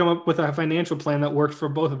they couldn't come up with a financial plan that worked for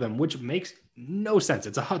both of them, which makes no sense.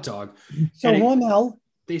 It's a hot dog. So Hormel,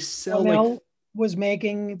 they sell Hormel was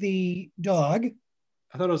making the dog.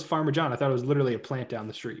 I thought it was Farmer John. I thought it was literally a plant down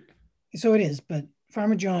the street. So it is, but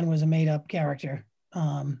Farmer John was a made-up character.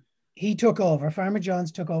 He took over. Farmer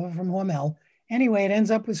John's took over from Hormel. Anyway, it ends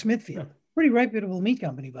up with Smithfield. Yeah. Pretty reputable meat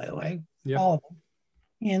company, by the way. Yeah. All of them.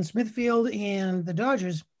 And Smithfield and the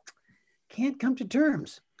Dodgers can't come to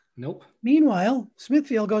terms. Nope. Meanwhile,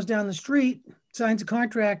 Smithfield goes down the street, signs a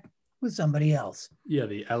contract with somebody else. Yeah,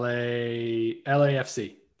 the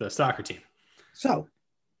LAFC, the soccer team. So,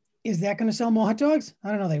 is that going to sell more hot dogs? I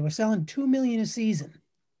don't know. They were selling $2 million a season.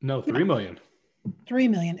 No, $3 million. $3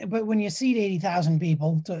 million. But when you seat 80,000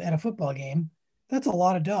 people at a football game, that's a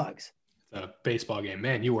lot of dogs. A baseball game,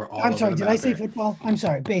 man. You were all. I'm sorry. Did I say football? I'm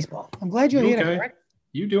sorry. Baseball. I'm glad you're here. Okay. Correct?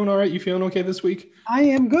 You doing all right? You feeling okay this week? I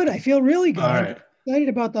am good. I feel really good. All right. I'm excited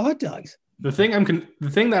about the hot dogs. The thing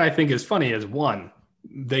that I think is funny is one,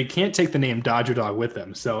 they can't take the name Dodger dog with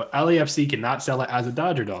them. So LAFC cannot sell it as a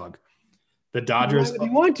Dodger dog. The Dodgers. Why would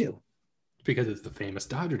they want to? Because it's the famous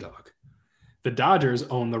Dodger dog. The Dodgers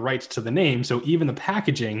own the rights to the name. So even the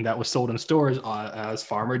packaging that was sold in stores as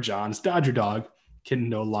Farmer John's Dodger dog can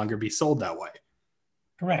no longer be sold that way.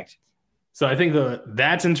 Correct. So I think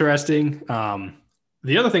that's interesting.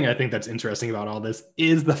 The other thing I think that's interesting about all this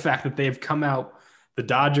is the fact that they've come out, the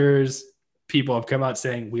Dodgers people have come out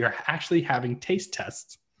saying we are actually having taste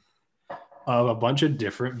tests of a bunch of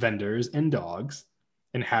different vendors and dogs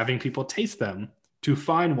and having people taste them to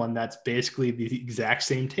find one that's basically the exact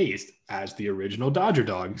same taste as the original Dodger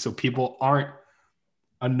dog. So people aren't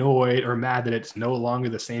annoyed or mad that it's no longer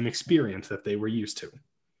the same experience that they were used to.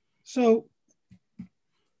 So,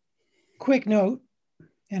 quick note,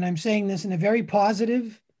 and I'm saying this in a very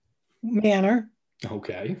positive manner.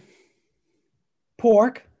 Okay.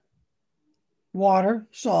 Pork, water,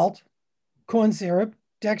 salt, corn syrup,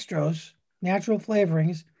 dextrose, natural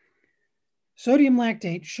flavorings, sodium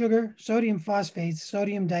lactate, sugar, sodium phosphate,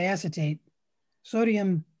 sodium diacetate,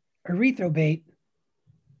 sodium erythrobate,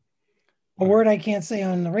 a word I can't say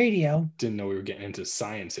on the radio. Didn't know we were getting into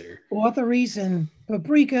science here. Orthorese and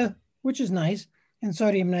paprika, which is nice, and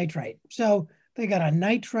sodium nitrite. So they got a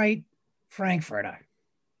nitrite Frankfurter.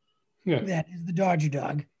 Yeah. That is the Dodger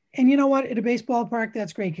dog. And you know what? At a baseball park,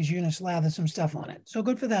 that's great because you're going to slather some stuff on it. So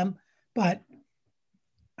good for them. But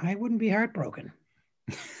I wouldn't be heartbroken.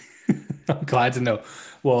 I'm glad to know.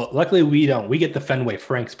 Well, luckily we don't. We get the Fenway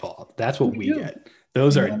Franks, Paul. That's what we get.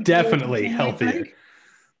 Those are definitely healthier.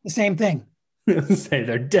 The same thing. Say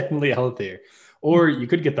they're definitely healthier. Or you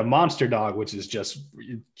could get the monster dog, which is just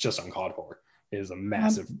uncalled for. It is a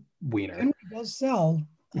massive wiener. Fenway does sell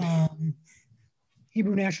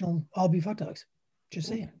Hebrew National all beef hot dogs. Just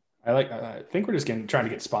saying. I think we're just trying to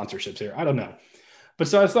get sponsorships here. I don't know. But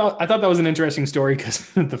so I thought that was an interesting story because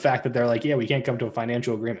the fact that they're like, yeah, we can't come to a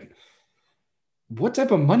financial agreement. What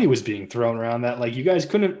type of money was being thrown around that? Like, you guys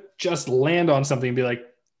couldn't just land on something and be like,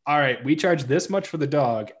 all right, we charge this much for the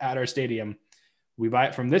dog at our stadium. We buy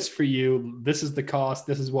it from this for you. This is the cost.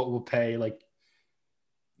 This is what we'll pay. Like,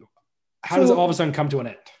 how does it all of a sudden come to an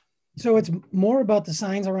end? So it's more about the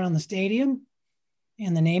signs around the stadium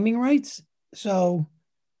and the naming rights. So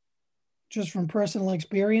just from personal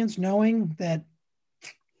experience, knowing that,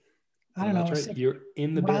 I don't know, right. You're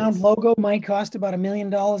in the round biz. logo might cost about $1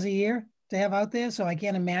 million a year to have out there. So I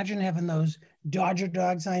can't imagine having those Dodger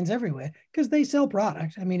dog signs everywhere because they sell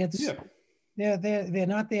product. I mean, it's they're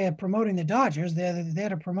not there promoting the Dodgers. They're there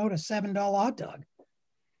to promote a $7 hot dog.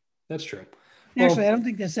 That's true. Actually, I don't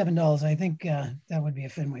think they're $7. I think that would be a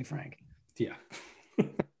Fenway Frank. Yeah.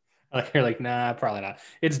 You're like, nah, probably not.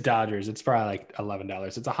 It's Dodgers. It's probably like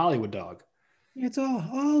 $11. It's a Hollywood dog. It's a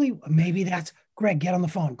Hollywood. Maybe that's Greg. Get on the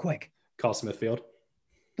phone quick. Call Smithfield.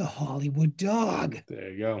 The Hollywood dog.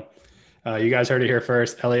 There you go. You guys heard it here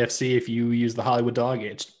first. LAFC, if you use the Hollywood dog,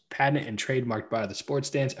 it's patented and trademarked by the Sports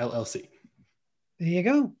Stance LLC. There you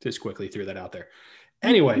go. Just quickly threw that out there.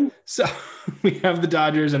 Anyway, so we have the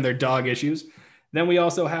Dodgers and their dog issues. Then we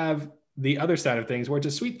also have the other side of things where it's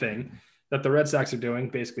a sweet thing that the Red Sox are doing.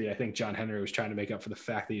 Basically, I think John Henry was trying to make up for the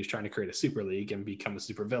fact that he was trying to create a super league and become a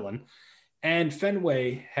super villain. And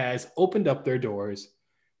Fenway has opened up their doors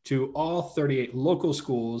to all 38 local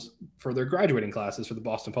schools for their graduating classes for the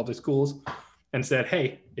Boston Public Schools and said,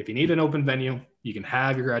 hey, if you need an open venue, you can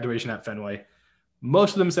have your graduation at Fenway.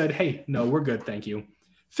 Most of them said, hey, no, we're good, thank you.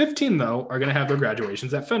 15, though, are going to have their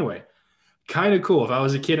graduations at Fenway. Kind of cool. If I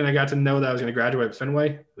was a kid and I got to know that I was going to graduate at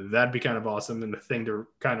Fenway, that'd be kind of awesome and the thing to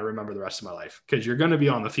kind of remember the rest of my life because you're going to be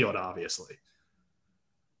on the field, obviously.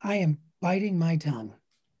 I am biting my tongue.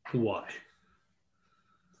 Why?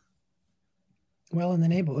 Well, in the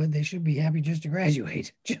neighborhood, they should be happy just to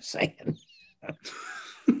graduate. Just saying.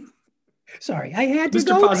 Sorry, I had to Mr.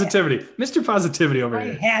 go Positivity. there. Mr. Positivity over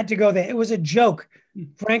here. here. I had to go there. It was a joke.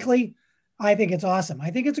 Frankly, I think it's awesome. I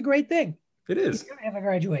think it's a great thing. It is. You're gonna have a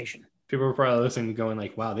graduation. People are probably listening going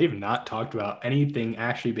like, wow, they've not talked about anything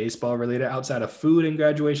actually baseball related outside of food and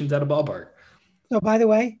graduations at a ballpark. So, by the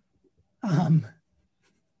way,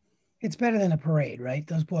 it's better than a parade, right?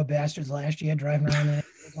 Those poor bastards last year driving around there,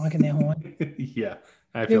 honking their horn. Yeah,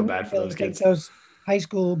 I feel bad for those kids. Those high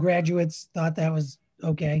school graduates thought that was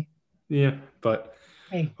okay. Yeah, but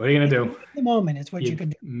hey, what are you going to do? At the moment, it's what you can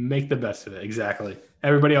do. Make the best of it. Exactly.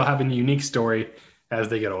 Everybody will have a unique story as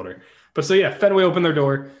they get older. But so, yeah, Fenway opened their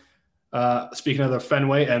door. Speaking of the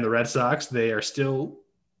Fenway and the Red Sox, they are still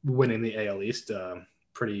winning the AL East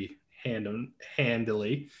pretty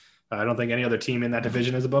handily. I don't think any other team in that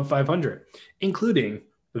division is above 500, including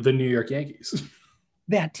the New York Yankees.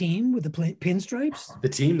 That team with the pinstripes? The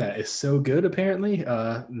team that is so good, apparently,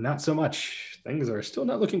 not so much. Things are still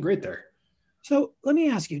not looking great there. So let me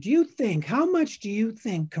ask you, how much do you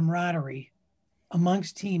think camaraderie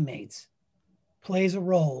amongst teammates plays a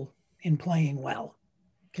role in playing well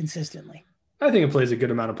consistently? I think it plays a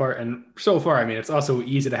good amount of part. And so far, I mean, it's also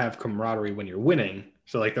easy to have camaraderie when you're winning.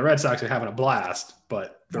 So like the Red Sox are having a blast,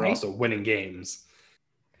 but they're also winning games.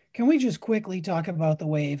 Can we just quickly talk about the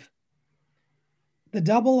wave? The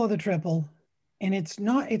double or the triple, and it's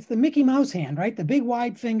the Mickey Mouse hand, right? The big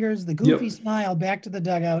wide fingers, the goofy smile back to the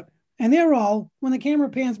dugout. And they're all, when the camera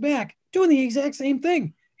pans back, doing the exact same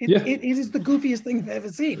thing. It is the goofiest thing I've ever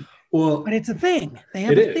seen. Well, but it's a thing. They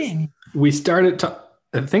have a thing. We started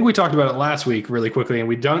I think we talked about it last week really quickly, and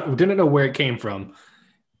we didn't know where it came from.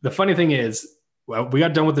 The funny thing is, well, we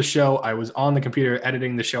got done with the show. I was on the computer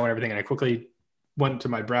editing the show and everything, and I quickly went to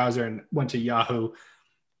my browser and went to Yahoo.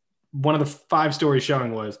 One of the 5 stories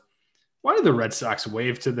showing was, why did the Red Sox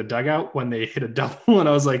wave to the dugout when they hit a double? And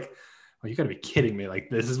I was like, oh, you got to be kidding me. Like,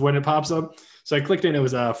 this is when it pops up. So I clicked in. It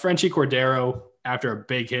was Frenchie Cordero after a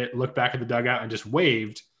big hit, looked back at the dugout and just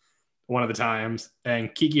waved one of the times.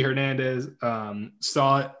 And Kiki Hernandez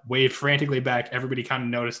saw it, waved frantically back. Everybody kind of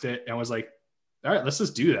noticed it and was like, all right, let's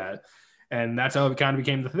just do that. And that's how it kind of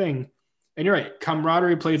became the thing. And you're right.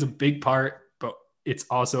 Camaraderie plays a big part, but it's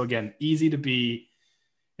also, again, easy to be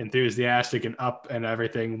enthusiastic and up and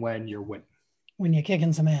everything when you're winning. When you're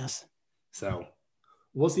kicking some ass. So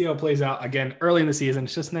we'll see how it plays out. Again, early in the season,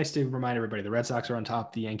 it's just nice to remind everybody the Red Sox are on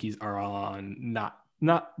top. The Yankees are on not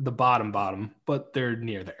the bottom, but they're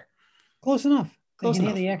near there. Close enough. Close You can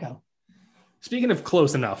enough. hear the echo. Speaking of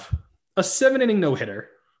close enough, a 7-inning no-hitter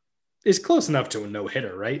is close enough to a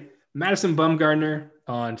no-hitter, right? Madison Bumgarner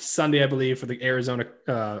on Sunday, I believe, for the Arizona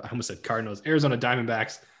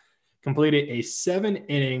Diamondbacks, completed a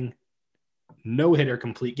 7-inning no-hitter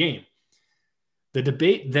complete game. The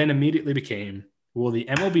debate then immediately became, will the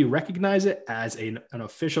MLB recognize it as an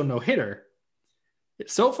official no-hitter?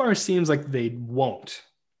 It so far seems like they won't.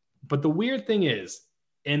 But the weird thing is,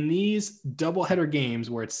 in these doubleheader games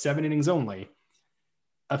where it's 7 innings only,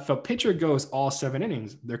 if a pitcher goes all 7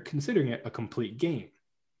 innings, they're considering it a complete game.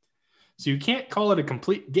 So you can't call it a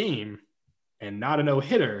complete game and not a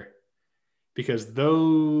no-hitter because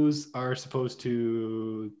those are supposed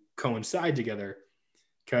to coincide together.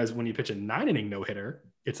 Because when you pitch a 9-inning no-hitter,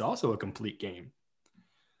 it's also a complete game.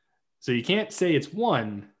 So you can't say it's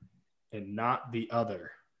one and not the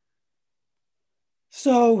other.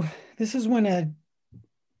 So this is when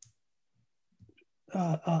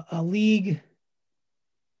a league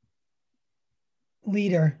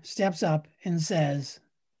leader steps up and says,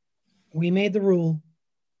 we made the rule.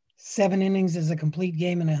 7 innings is a complete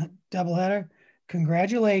game in a doubleheader.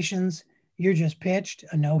 Congratulations. You just pitched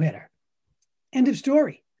a no-hitter. End of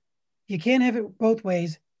story. You can't have it both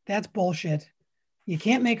ways. That's bullshit. You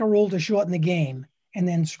can't make a rule to shorten the game and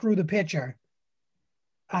then screw the pitcher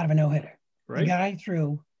out of a no-hitter. Right. The guy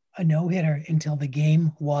threw a no-hitter until the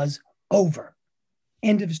game was over.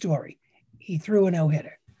 End of story. He threw a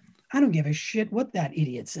no-hitter. I don't give a shit what that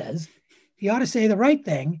idiot says. He ought to say the right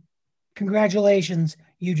thing. Congratulations,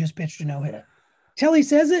 you just pitched a no-hitter. Till he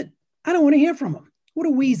says it, I don't want to hear from him. What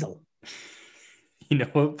a weasel. You know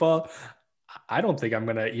what, Paul? I don't think I'm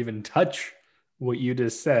going to even touch what you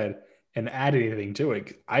just said and add anything to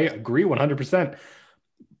it. I agree 100%.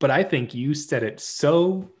 But I think you said it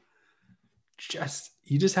so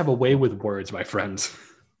you just have a way with words, my friends.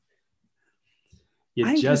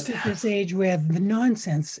 I'm just at this age where the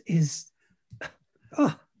nonsense is,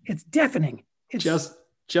 it's deafening. It's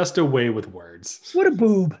just a way with words. What a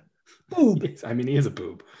boob. Boob. I mean, he is a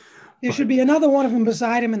boob. There should be another one of them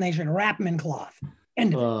beside him and they should wrap him in cloth.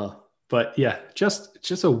 But yeah,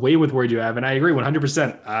 just a way with words you have. And I agree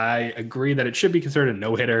 100%. I agree that it should be considered a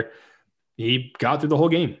no-hitter. He got through the whole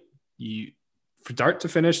game. From start to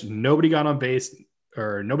finish, nobody got on base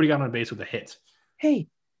with a hit. Hey,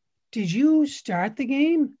 did you start the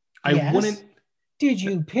game? I wouldn't. Did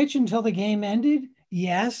you pitch until the game ended?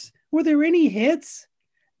 Yes. Were there any hits?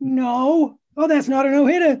 No. Oh, that's not a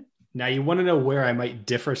no-hitter. Now, you want to know where I might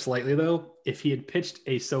differ slightly, though? If he had pitched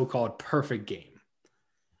a so-called perfect game.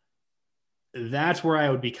 That's where I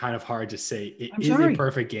would be kind of hard to say it is a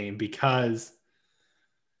perfect game because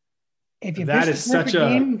if you pitch a perfect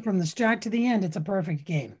game from the start to the end, it's a perfect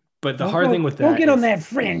game. But the hard thing with that, don't get on that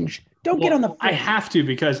fringe. Don't get on the fringe. I have to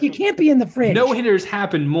because you can't be in the fringe. No hitters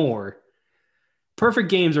happen more. Perfect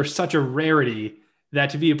games are such a rarity that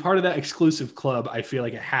to be a part of that exclusive club, I feel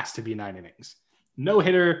like it has to be 9 innings. No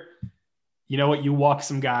hitter, you know what? You walk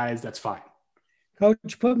some guys, that's fine.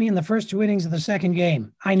 Coach, put me in the first 2 innings of the second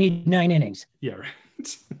game. I need 9 innings. Yeah,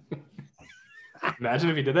 right.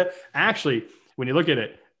 Imagine if he did that. Actually, when you look at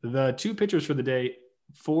it, the 2 pitchers for the day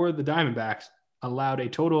for the Diamondbacks allowed a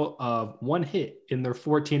total of 1 hit in their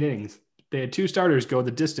 14 innings. They had 2 starters go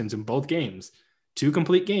the distance in both games, 2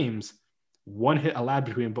 complete games, 1 hit allowed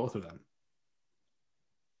between both of them.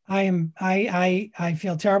 I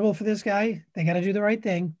feel terrible for this guy. They got to do the right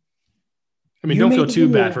thing. I mean, don't feel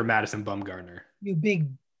too bad for Madison Bumgarner. You big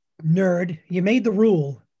nerd. You made the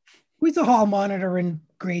rule. Who's the hall monitor in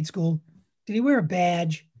grade school? Did he wear a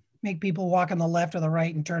badge? Make people walk on the left or the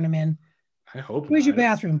right and turn them in? I hope Where's your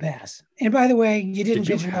bathroom pass? And by the way, you didn't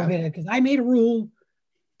pitch a no-hitter because I made a rule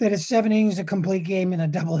that it's 7 innings a complete game in a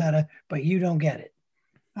doubleheader, but you don't get it.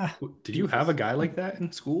 Did you have a guy like that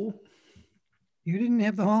in school? You didn't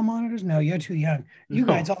have the hall monitors? No, you're too young. You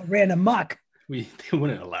guys all ran amok. They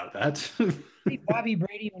wouldn't allow that. Bobby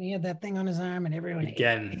Brady, when he had that thing on his arm and everyone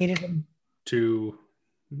hated him. Too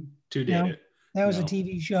dated. That was a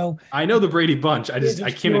TV show. I know the Brady Bunch.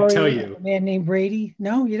 I can't tell you. A man named Brady?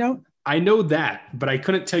 No, you don't? I know that, but I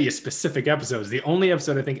couldn't tell you specific episodes. The only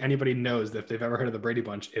episode I think anybody knows that if they've ever heard of the Brady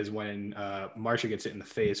Bunch is when Marsha gets hit in the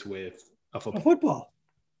face with a football. A football.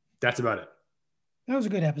 That's about it. That was a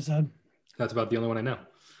good episode. That's about the only one I know.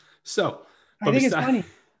 So I think it's funny.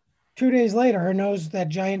 2 days later, her nose, that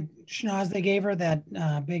giant schnoz they gave her,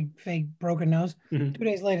 that big fake broken nose. Mhm. 2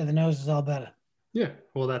 days later, the nose is all better Yeah.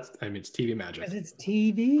 Well, it's TV magic. because it's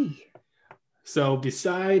TV. So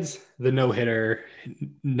besides the no hitter,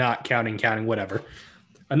 not counting, whatever,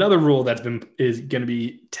 another rule is going to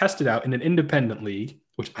be tested out in an independent league,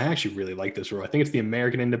 which I actually really like this rule. I think it's the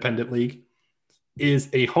American Independent League, is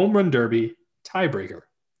a home run derby tiebreaker.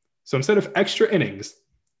 So instead of extra innings,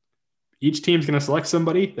 each team's going to select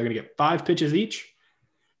somebody. They're going to get 5 pitches each.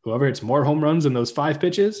 Whoever hits more home runs in those 5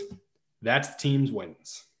 pitches, that's the team's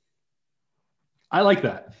wins. I like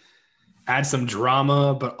that. Add some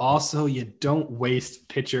drama, but also you don't waste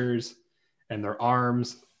pitchers and their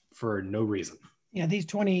arms for no reason. Yeah, these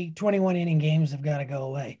 21 inning games have got to go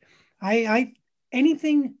away. I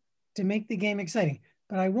anything to make the game exciting,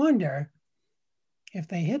 but I wonder if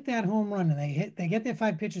they hit that home run and they get their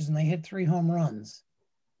 5 pitches and they hit 3 home runs.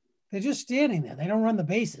 They're just standing there. They don't run the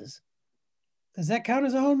bases. Does that count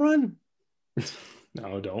as a home run?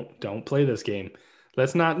 No, don't play this game. We're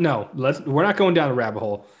not going down a rabbit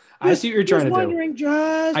hole. I see what you're trying to do.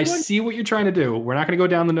 I see what you're trying to do. We're not going to go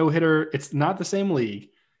down the no-hitter. It's not the same league.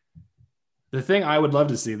 The thing I would love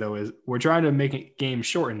to see, though, is we're trying to make it game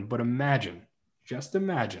shortened, but just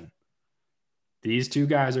imagine, these 2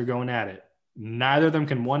 guys are going at it. Neither of them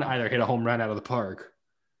can either hit a home run out of the park.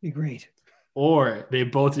 Be great. Or they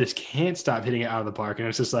both just can't stop hitting it out of the park. And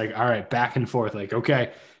it's just like, all right, back and forth. Like,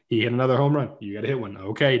 okay, he hit another home run. You got to hit one.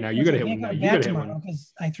 Okay, now you got to hit one. Now you got to hit one.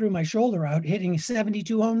 Because I threw my shoulder out hitting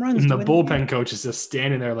 72 home runs. And the bullpen coach is just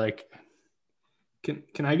standing there like,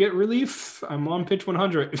 can I get relief? I'm on pitch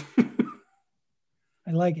 100.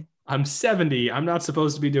 I like it. I'm 70. I'm not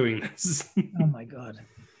supposed to be doing this. Oh, my God.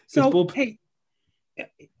 So, hey,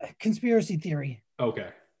 conspiracy theory. Okay.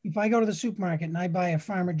 If I go to the supermarket and I buy a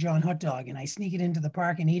Farmer John hot dog and I sneak it into the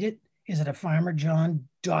park and eat it, is it a Farmer John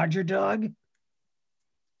Dodger dog? You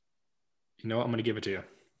know what? I'm going to give it to you.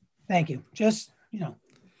 Thank you. Just,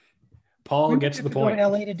 Paul gets to the point. Go to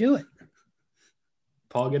LA to do it.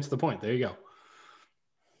 Paul gets the point. There you go.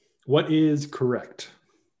 What is correct?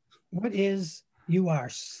 You are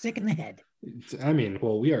sick in the head. I mean,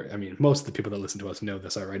 most of the people that listen to us know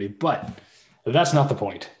this already, but that's not the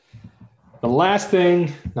point. Not the last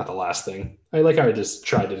thing. I like how I just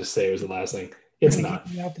tried to just say it was the last thing. It's not.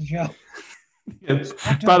 Out the show.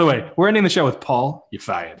 By the way, we're ending the show with Paul. You're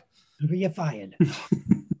fired. You're fired.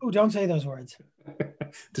 Oh, don't say those words.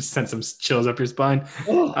 Just send some chills up your spine.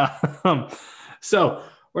 So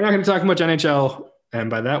we're not going to talk much NHL. And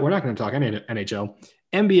by that, we're not going to talk any NHL.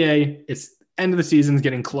 NBA, it's end of the season is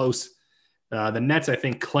getting close. The Nets, I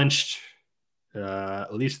think, clinched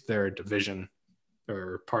at least their division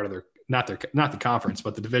or part of their not the conference,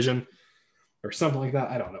 but the division or something like that.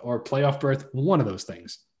 I don't know. Or playoff berth, one of those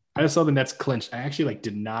things. I just saw the Nets clinched. I actually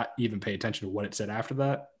did not even pay attention to what it said after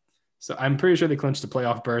that. So I'm pretty sure they clinched the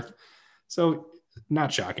playoff berth. So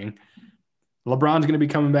not shocking. LeBron's going to be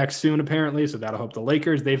coming back soon, apparently. So that'll help the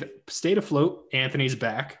Lakers. They've stayed afloat. Anthony's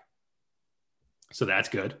back. So that's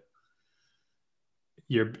good.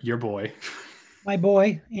 Your boy. My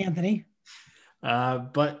boy, Anthony.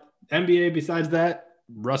 But NBA, besides that,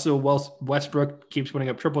 Russell Westbrook keeps putting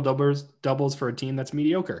up triple doubles for a team that's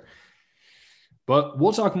mediocre. But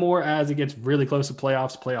we'll talk more as it gets really close to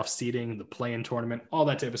playoff seeding, the play-in tournament, all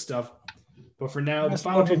that type of stuff. But for now, the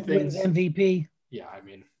final 2 things. MVP. Yeah,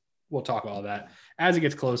 we'll talk all that as it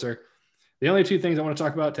gets closer. The only 2 things I want to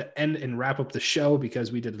talk about to end and wrap up the show,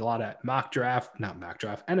 because we did a lot of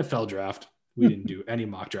NFL draft. We didn't do any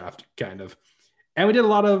mock draft, kind of. And we did a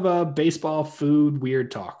lot of baseball, food,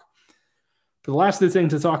 weird talk. For the last 2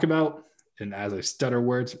 things to talk about, and as I stutter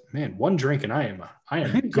words, man, 1 drink and I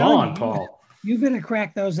am gone, Paul. You better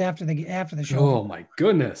crack those after the show. Oh my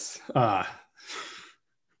goodness.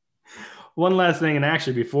 One last thing, and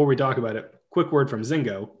actually before we talk about it, quick word from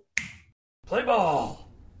Zingo. Play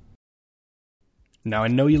ball. Now I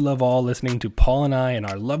know you love all listening to Paul and I and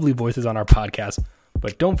our lovely voices on our podcast,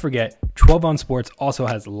 but don't forget 12 Ounce Sports also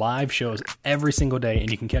has live shows every single day,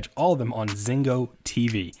 and you can catch all of them on Zingo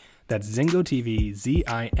TV. That's Zingo TV,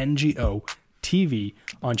 Zingo TV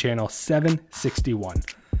on channel 761.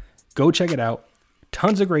 Go check it out.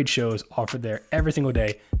 Tons of great shows offered there every single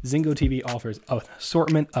day. Zingo TV offers an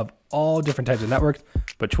assortment of all different types of networks,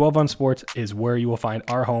 but 12 Ounce Sports is where you will find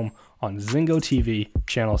our home on Zingo TV,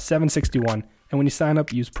 channel 761. And when you sign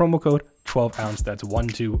up, use promo code 12 ounce. That's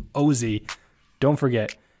 12OZ. Don't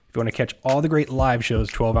forget, if you want to catch all the great live shows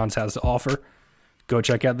 12 Ounce has to offer, go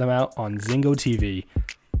check them out on Zingo TV,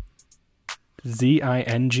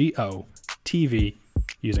 Zingo TV,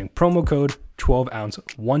 using promo code 12 ounce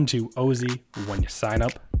 12OZ when you sign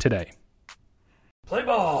up today. Play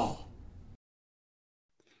ball.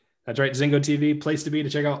 That's right. Zingo TV, place to be to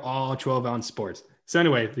check out all 12-ounce sports. So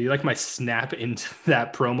anyway, do you like my snap into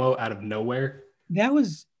that promo out of nowhere? That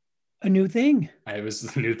was a new thing. It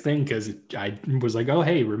was a new thing because I was like, oh,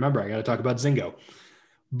 hey, remember, I got to talk about Zingo.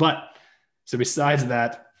 But so besides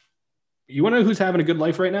that, you want to know who's having a good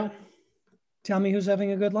life right now? Tell me who's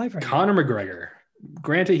having a good life right now. Conor McGregor.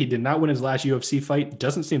 Granted, he did not win his last UFC fight.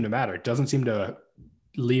 Doesn't seem to matter. Doesn't seem to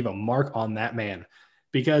leave a mark on that man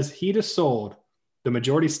because he just sold the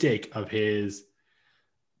majority stake of his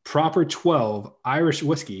proper 12 Irish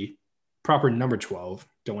whiskey, proper number 12.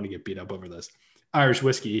 Don't want to get beat up over this. Irish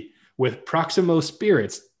whiskey with Proximo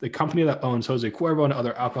Spirits, the company that owns Jose Cuervo and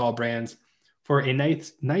other alcohol brands, for a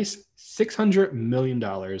nice $600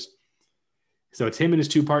 million. So it's him and his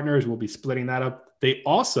two partners will be splitting that up. They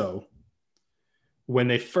also, when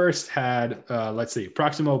they first had,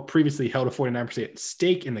 Proximo previously held a 49%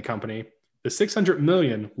 stake in the company. The $600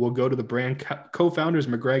 million will go to the brand co-founders,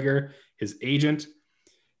 McGregor, his agent,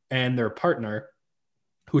 and their partner,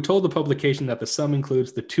 who told the publication that the sum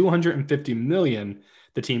includes the $250 million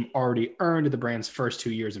the team already earned in the brand's first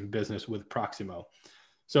 2 years in business with Proximo.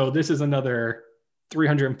 So this is another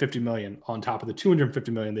 $350 million on top of the $250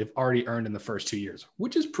 million they've already earned in the first 2 years,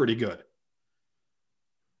 which is pretty good.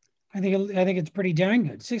 I think it's pretty darn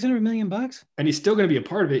good. $600 million. And he's still going to be a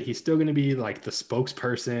part of it. He's still going to be like the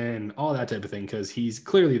spokesperson, all that type of thing, because he's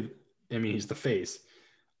clearly, he's the face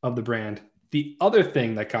of the brand. The other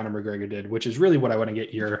thing that Conor McGregor did, which is really what I want to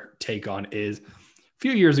get your take on, is a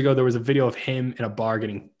few years ago, there was a video of him in a bar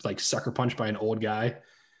getting like sucker punched by an old guy.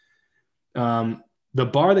 The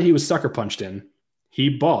bar that he was sucker punched in, he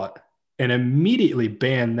bought and immediately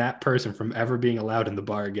banned that person from ever being allowed in the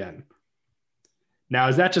bar again. Now,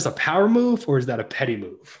 is that just a power move or is that a petty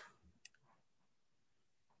move?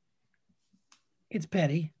 It's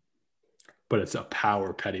petty. But it's a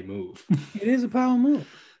power petty move. It is a power move.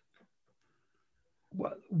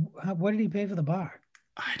 What did he pay for the bar?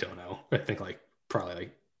 I don't know. I think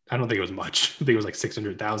I don't think it was much. I think it was like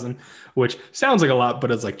 600,000, which sounds like a lot, but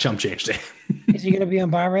it's like chump change to him. Is he going to be on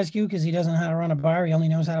bar rescue because he doesn't know how to run a bar? He only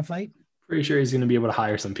knows how to fight? Pretty sure he's going to be able to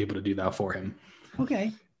hire some people to do that for him.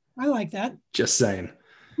 Okay. I like that. Just saying.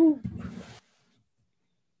 Who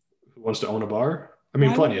wants to own a bar? I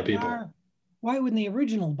mean, plenty of people. Why wouldn't the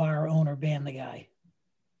original bar owner ban the guy?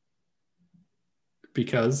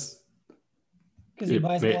 Because he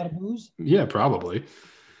buys a lot of booze? Yeah, probably.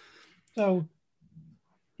 So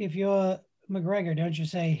if you're McGregor, don't you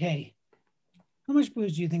say, hey, how much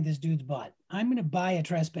booze do you think this dude's bought? I'm going to buy a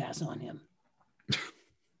trespass on him.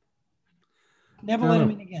 Never let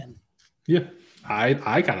him in again. Yeah,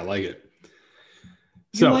 I kind of like it.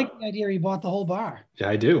 You like the idea he bought the whole bar. Yeah,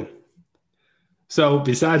 I do. So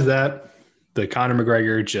besides that, the Conor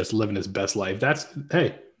McGregor just living his best life.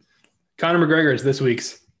 Conor McGregor is this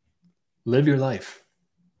week's Live Your Life.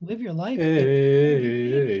 Live your life.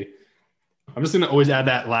 Hey. I'm just going to always add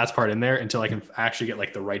that last part in there until I can actually get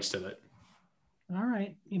like the rights to it. All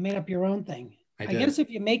right. You made up your own thing. I guess if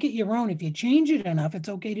you make it your own, if you change it enough, it's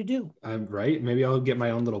okay to do. Right. Maybe I'll get my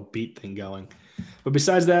own little beat thing going. But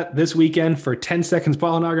besides that, this weekend for 10 seconds,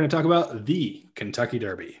 Paul and I are going to talk about the Kentucky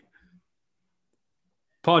Derby.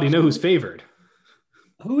 Paul, do you know who's favored?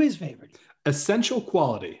 Who is favored? Essential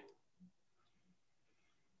Quality.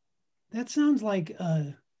 That sounds like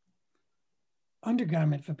a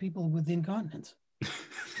undergarment for people with incontinence.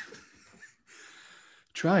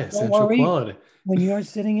 Try Essential Quality. When you're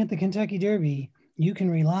sitting at the Kentucky Derby, you can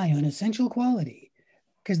rely on Essential Quality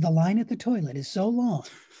because the line at the toilet is so long.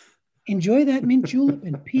 Enjoy that mint julep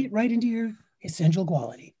and pee it right into your Essential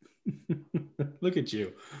Quality. Look at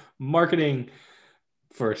you. Marketing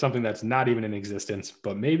for something that's not even in existence,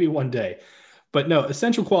 but maybe one day. But no,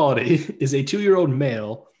 Essential Quality is a 2-year-old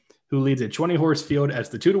male who leads a 20-horse field as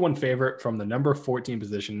the 2-1 favorite from the number 14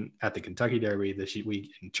 position at the Kentucky Derby this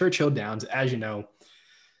week in Churchill Downs. As you know,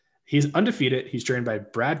 he's undefeated. He's trained by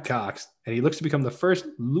Brad Cox, and he looks to become the first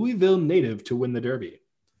Louisville native to win the Derby.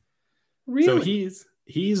 Really? So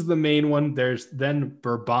he's the main one. There's then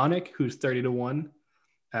Bourbonic, who's 30-1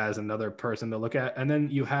 as another person to look at. And then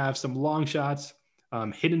you have some long shots.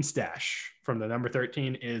 Hidden Stash from the number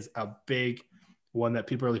 13 is a big one that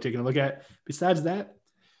people are really taking a look at. Besides that,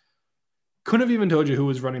 couldn't have even told you who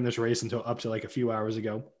was running this race until up to like a few hours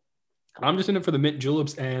ago. I'm just in it for the mint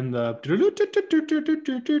juleps and to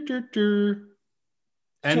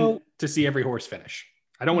see every horse finish.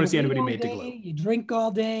 I don't want to see anybody made to glue. You drink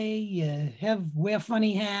all day. You wear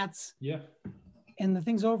funny hats. Yeah. And the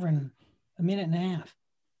thing's over in a minute and a half.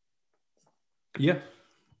 Yeah.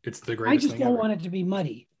 It's the greatest thing I just don't want it to be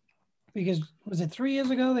muddy. because was it 3 years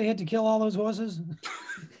ago they had to kill all those horses?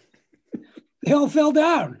 They all fell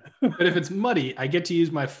down. But if it's muddy, I get to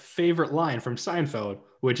use my favorite line from Seinfeld,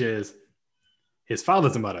 which is, his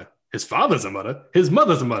father's a mother, his father's a mother, his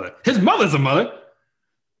mother's a mother, his mother's a mother.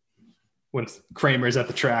 When Kramer's at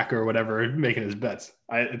the track or whatever, making his bets.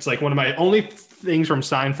 It's like one of my only things from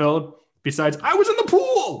Seinfeld, besides I was in the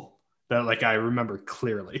pool, that like I remember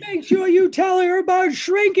clearly. Make sure you tell her about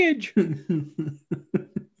shrinkage.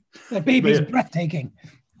 That baby's breathtaking.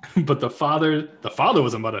 But the father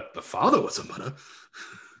was a mother. The father was a mother.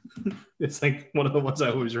 It's like one of the ones I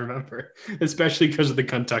always remember, especially because of the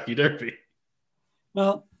Kentucky Derby.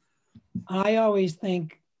 Well, I always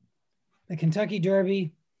think the Kentucky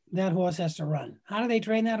Derby, that horse has to run. How do they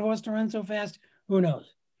train that horse to run so fast? Who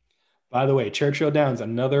knows? By the way, Churchill Downs,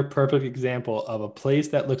 another perfect example of a place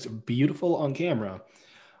that looks beautiful on camera,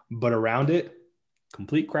 but around it,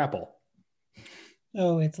 complete crapple.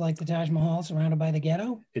 So it's like the Taj Mahal surrounded by the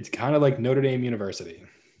ghetto? It's kind of like Notre Dame University.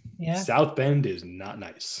 Yeah. South Bend is not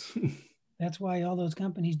nice. That's why all those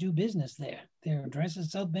companies do business there. Their address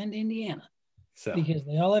is South Bend, Indiana. So because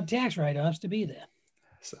they all have tax write-offs to be there.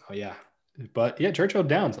 So yeah. But yeah, Churchill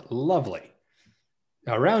Downs, lovely.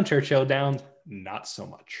 Around Churchill Downs, not so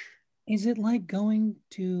much. Is it like going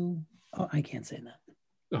to, oh, I can't say that.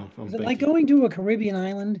 Oh, is it like going to a Caribbean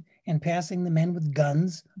island and passing the men with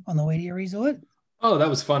guns on the way to your resort? Oh, that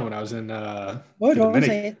was fun when I was in don't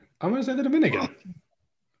say it. I'm going to say the Dominican.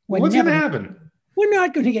 What's going to happen? We're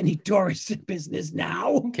not going to get any tourists in business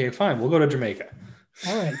now. Okay, fine. We'll go to Jamaica.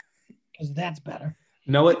 All right. Because that's better.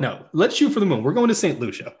 No. Let's shoot for the moon. We're going to St.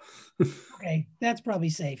 Lucia. Okay, that's probably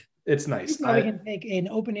safe. It's nice. You probably can take an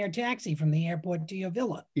open air taxi from the airport to your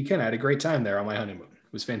villa. You can. I had a great time there on my honeymoon.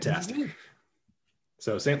 It was fantastic.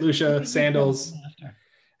 So St. Lucia, sandals.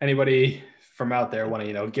 Anybody from out there want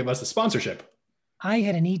to, give us a sponsorship? I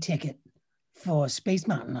had an e-ticket for Space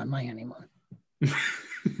Mountain on my honeymoon.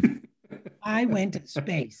 I went to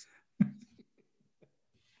space.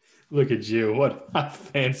 Look at you. How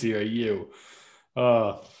fancy are you?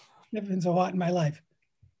 Never been so hot in my life.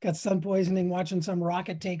 Got sun poisoning watching some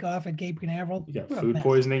rocket take off at Cape Canaveral. You got food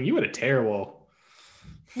poisoning. You had a terrible.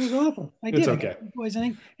 It was awful. It's okay. Food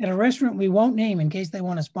poisoning at a restaurant we won't name in case they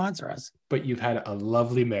want to sponsor us. But you've had a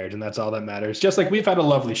lovely marriage, and that's all that matters. Just like we've had a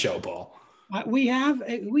lovely show, Paul. We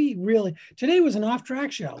really, today was an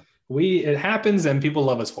off-track show. It happens, and people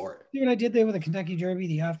love us for it. See what I did there with the Kentucky Derby,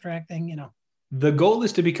 the off-track thing, The goal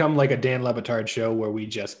is to become like a Dan Le Batard show where we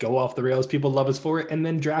just go off the rails. People love us for it. And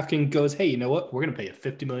then DraftKings goes, hey, you know what? We're going to pay you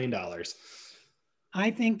 $50 million.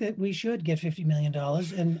 I think that we should get $50 million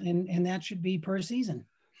and that should be per season.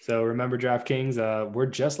 So remember, DraftKings, we're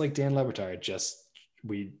just like Dan Le Batard.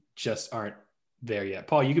 We just aren't there yet.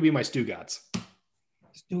 Paul, you could be my Stugotz.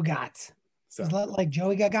 Stugotz. So, is that like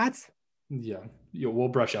Joey Gagotz? Yeah, we'll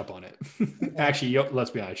brush up on it. Actually,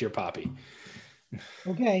 let's be honest, you're Poppy.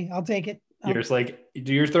 Okay, I'll take it. You're just like,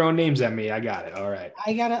 you're throwing names at me. I got it. All right.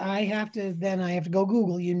 I have to go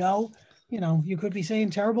Google, you could be saying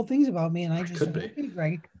terrible things about me. And I just could be. Okay,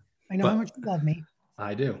 Greg, I know how much you love me.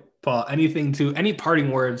 I do. Paul, any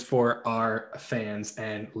parting words for our fans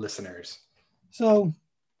and listeners? So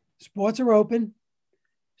sports are open.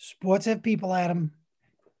 Sports have people at them.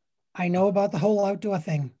 I know about the whole outdoor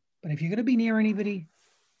thing, but if you're going to be near anybody,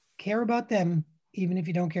 care about them. Even if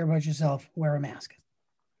you don't care about yourself, wear a mask.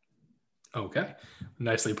 Okay.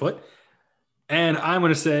 Nicely put. And I'm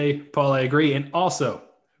going to say, Paul, I agree. And also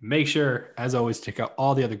make sure, as always, to check out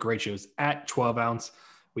all the other great shows at 12 Ounce.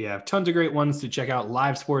 We have tons of great ones to check out.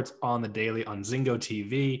 Live sports on the daily on Zingo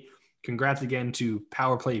TV. Congrats again to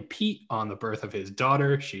Power Play Pete on the birth of his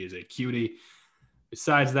daughter. She is a cutie.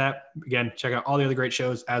 Besides that, again, check out all the other great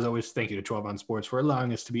shows. As always, thank you to 12 Ounce Sports for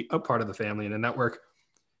allowing us to be a part of the family and the network.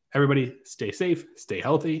 Everybody, stay safe, stay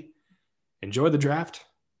healthy, enjoy the draft.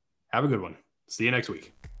 Have a good one. See you next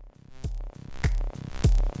week.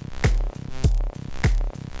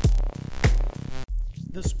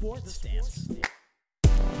 The Sports Stance.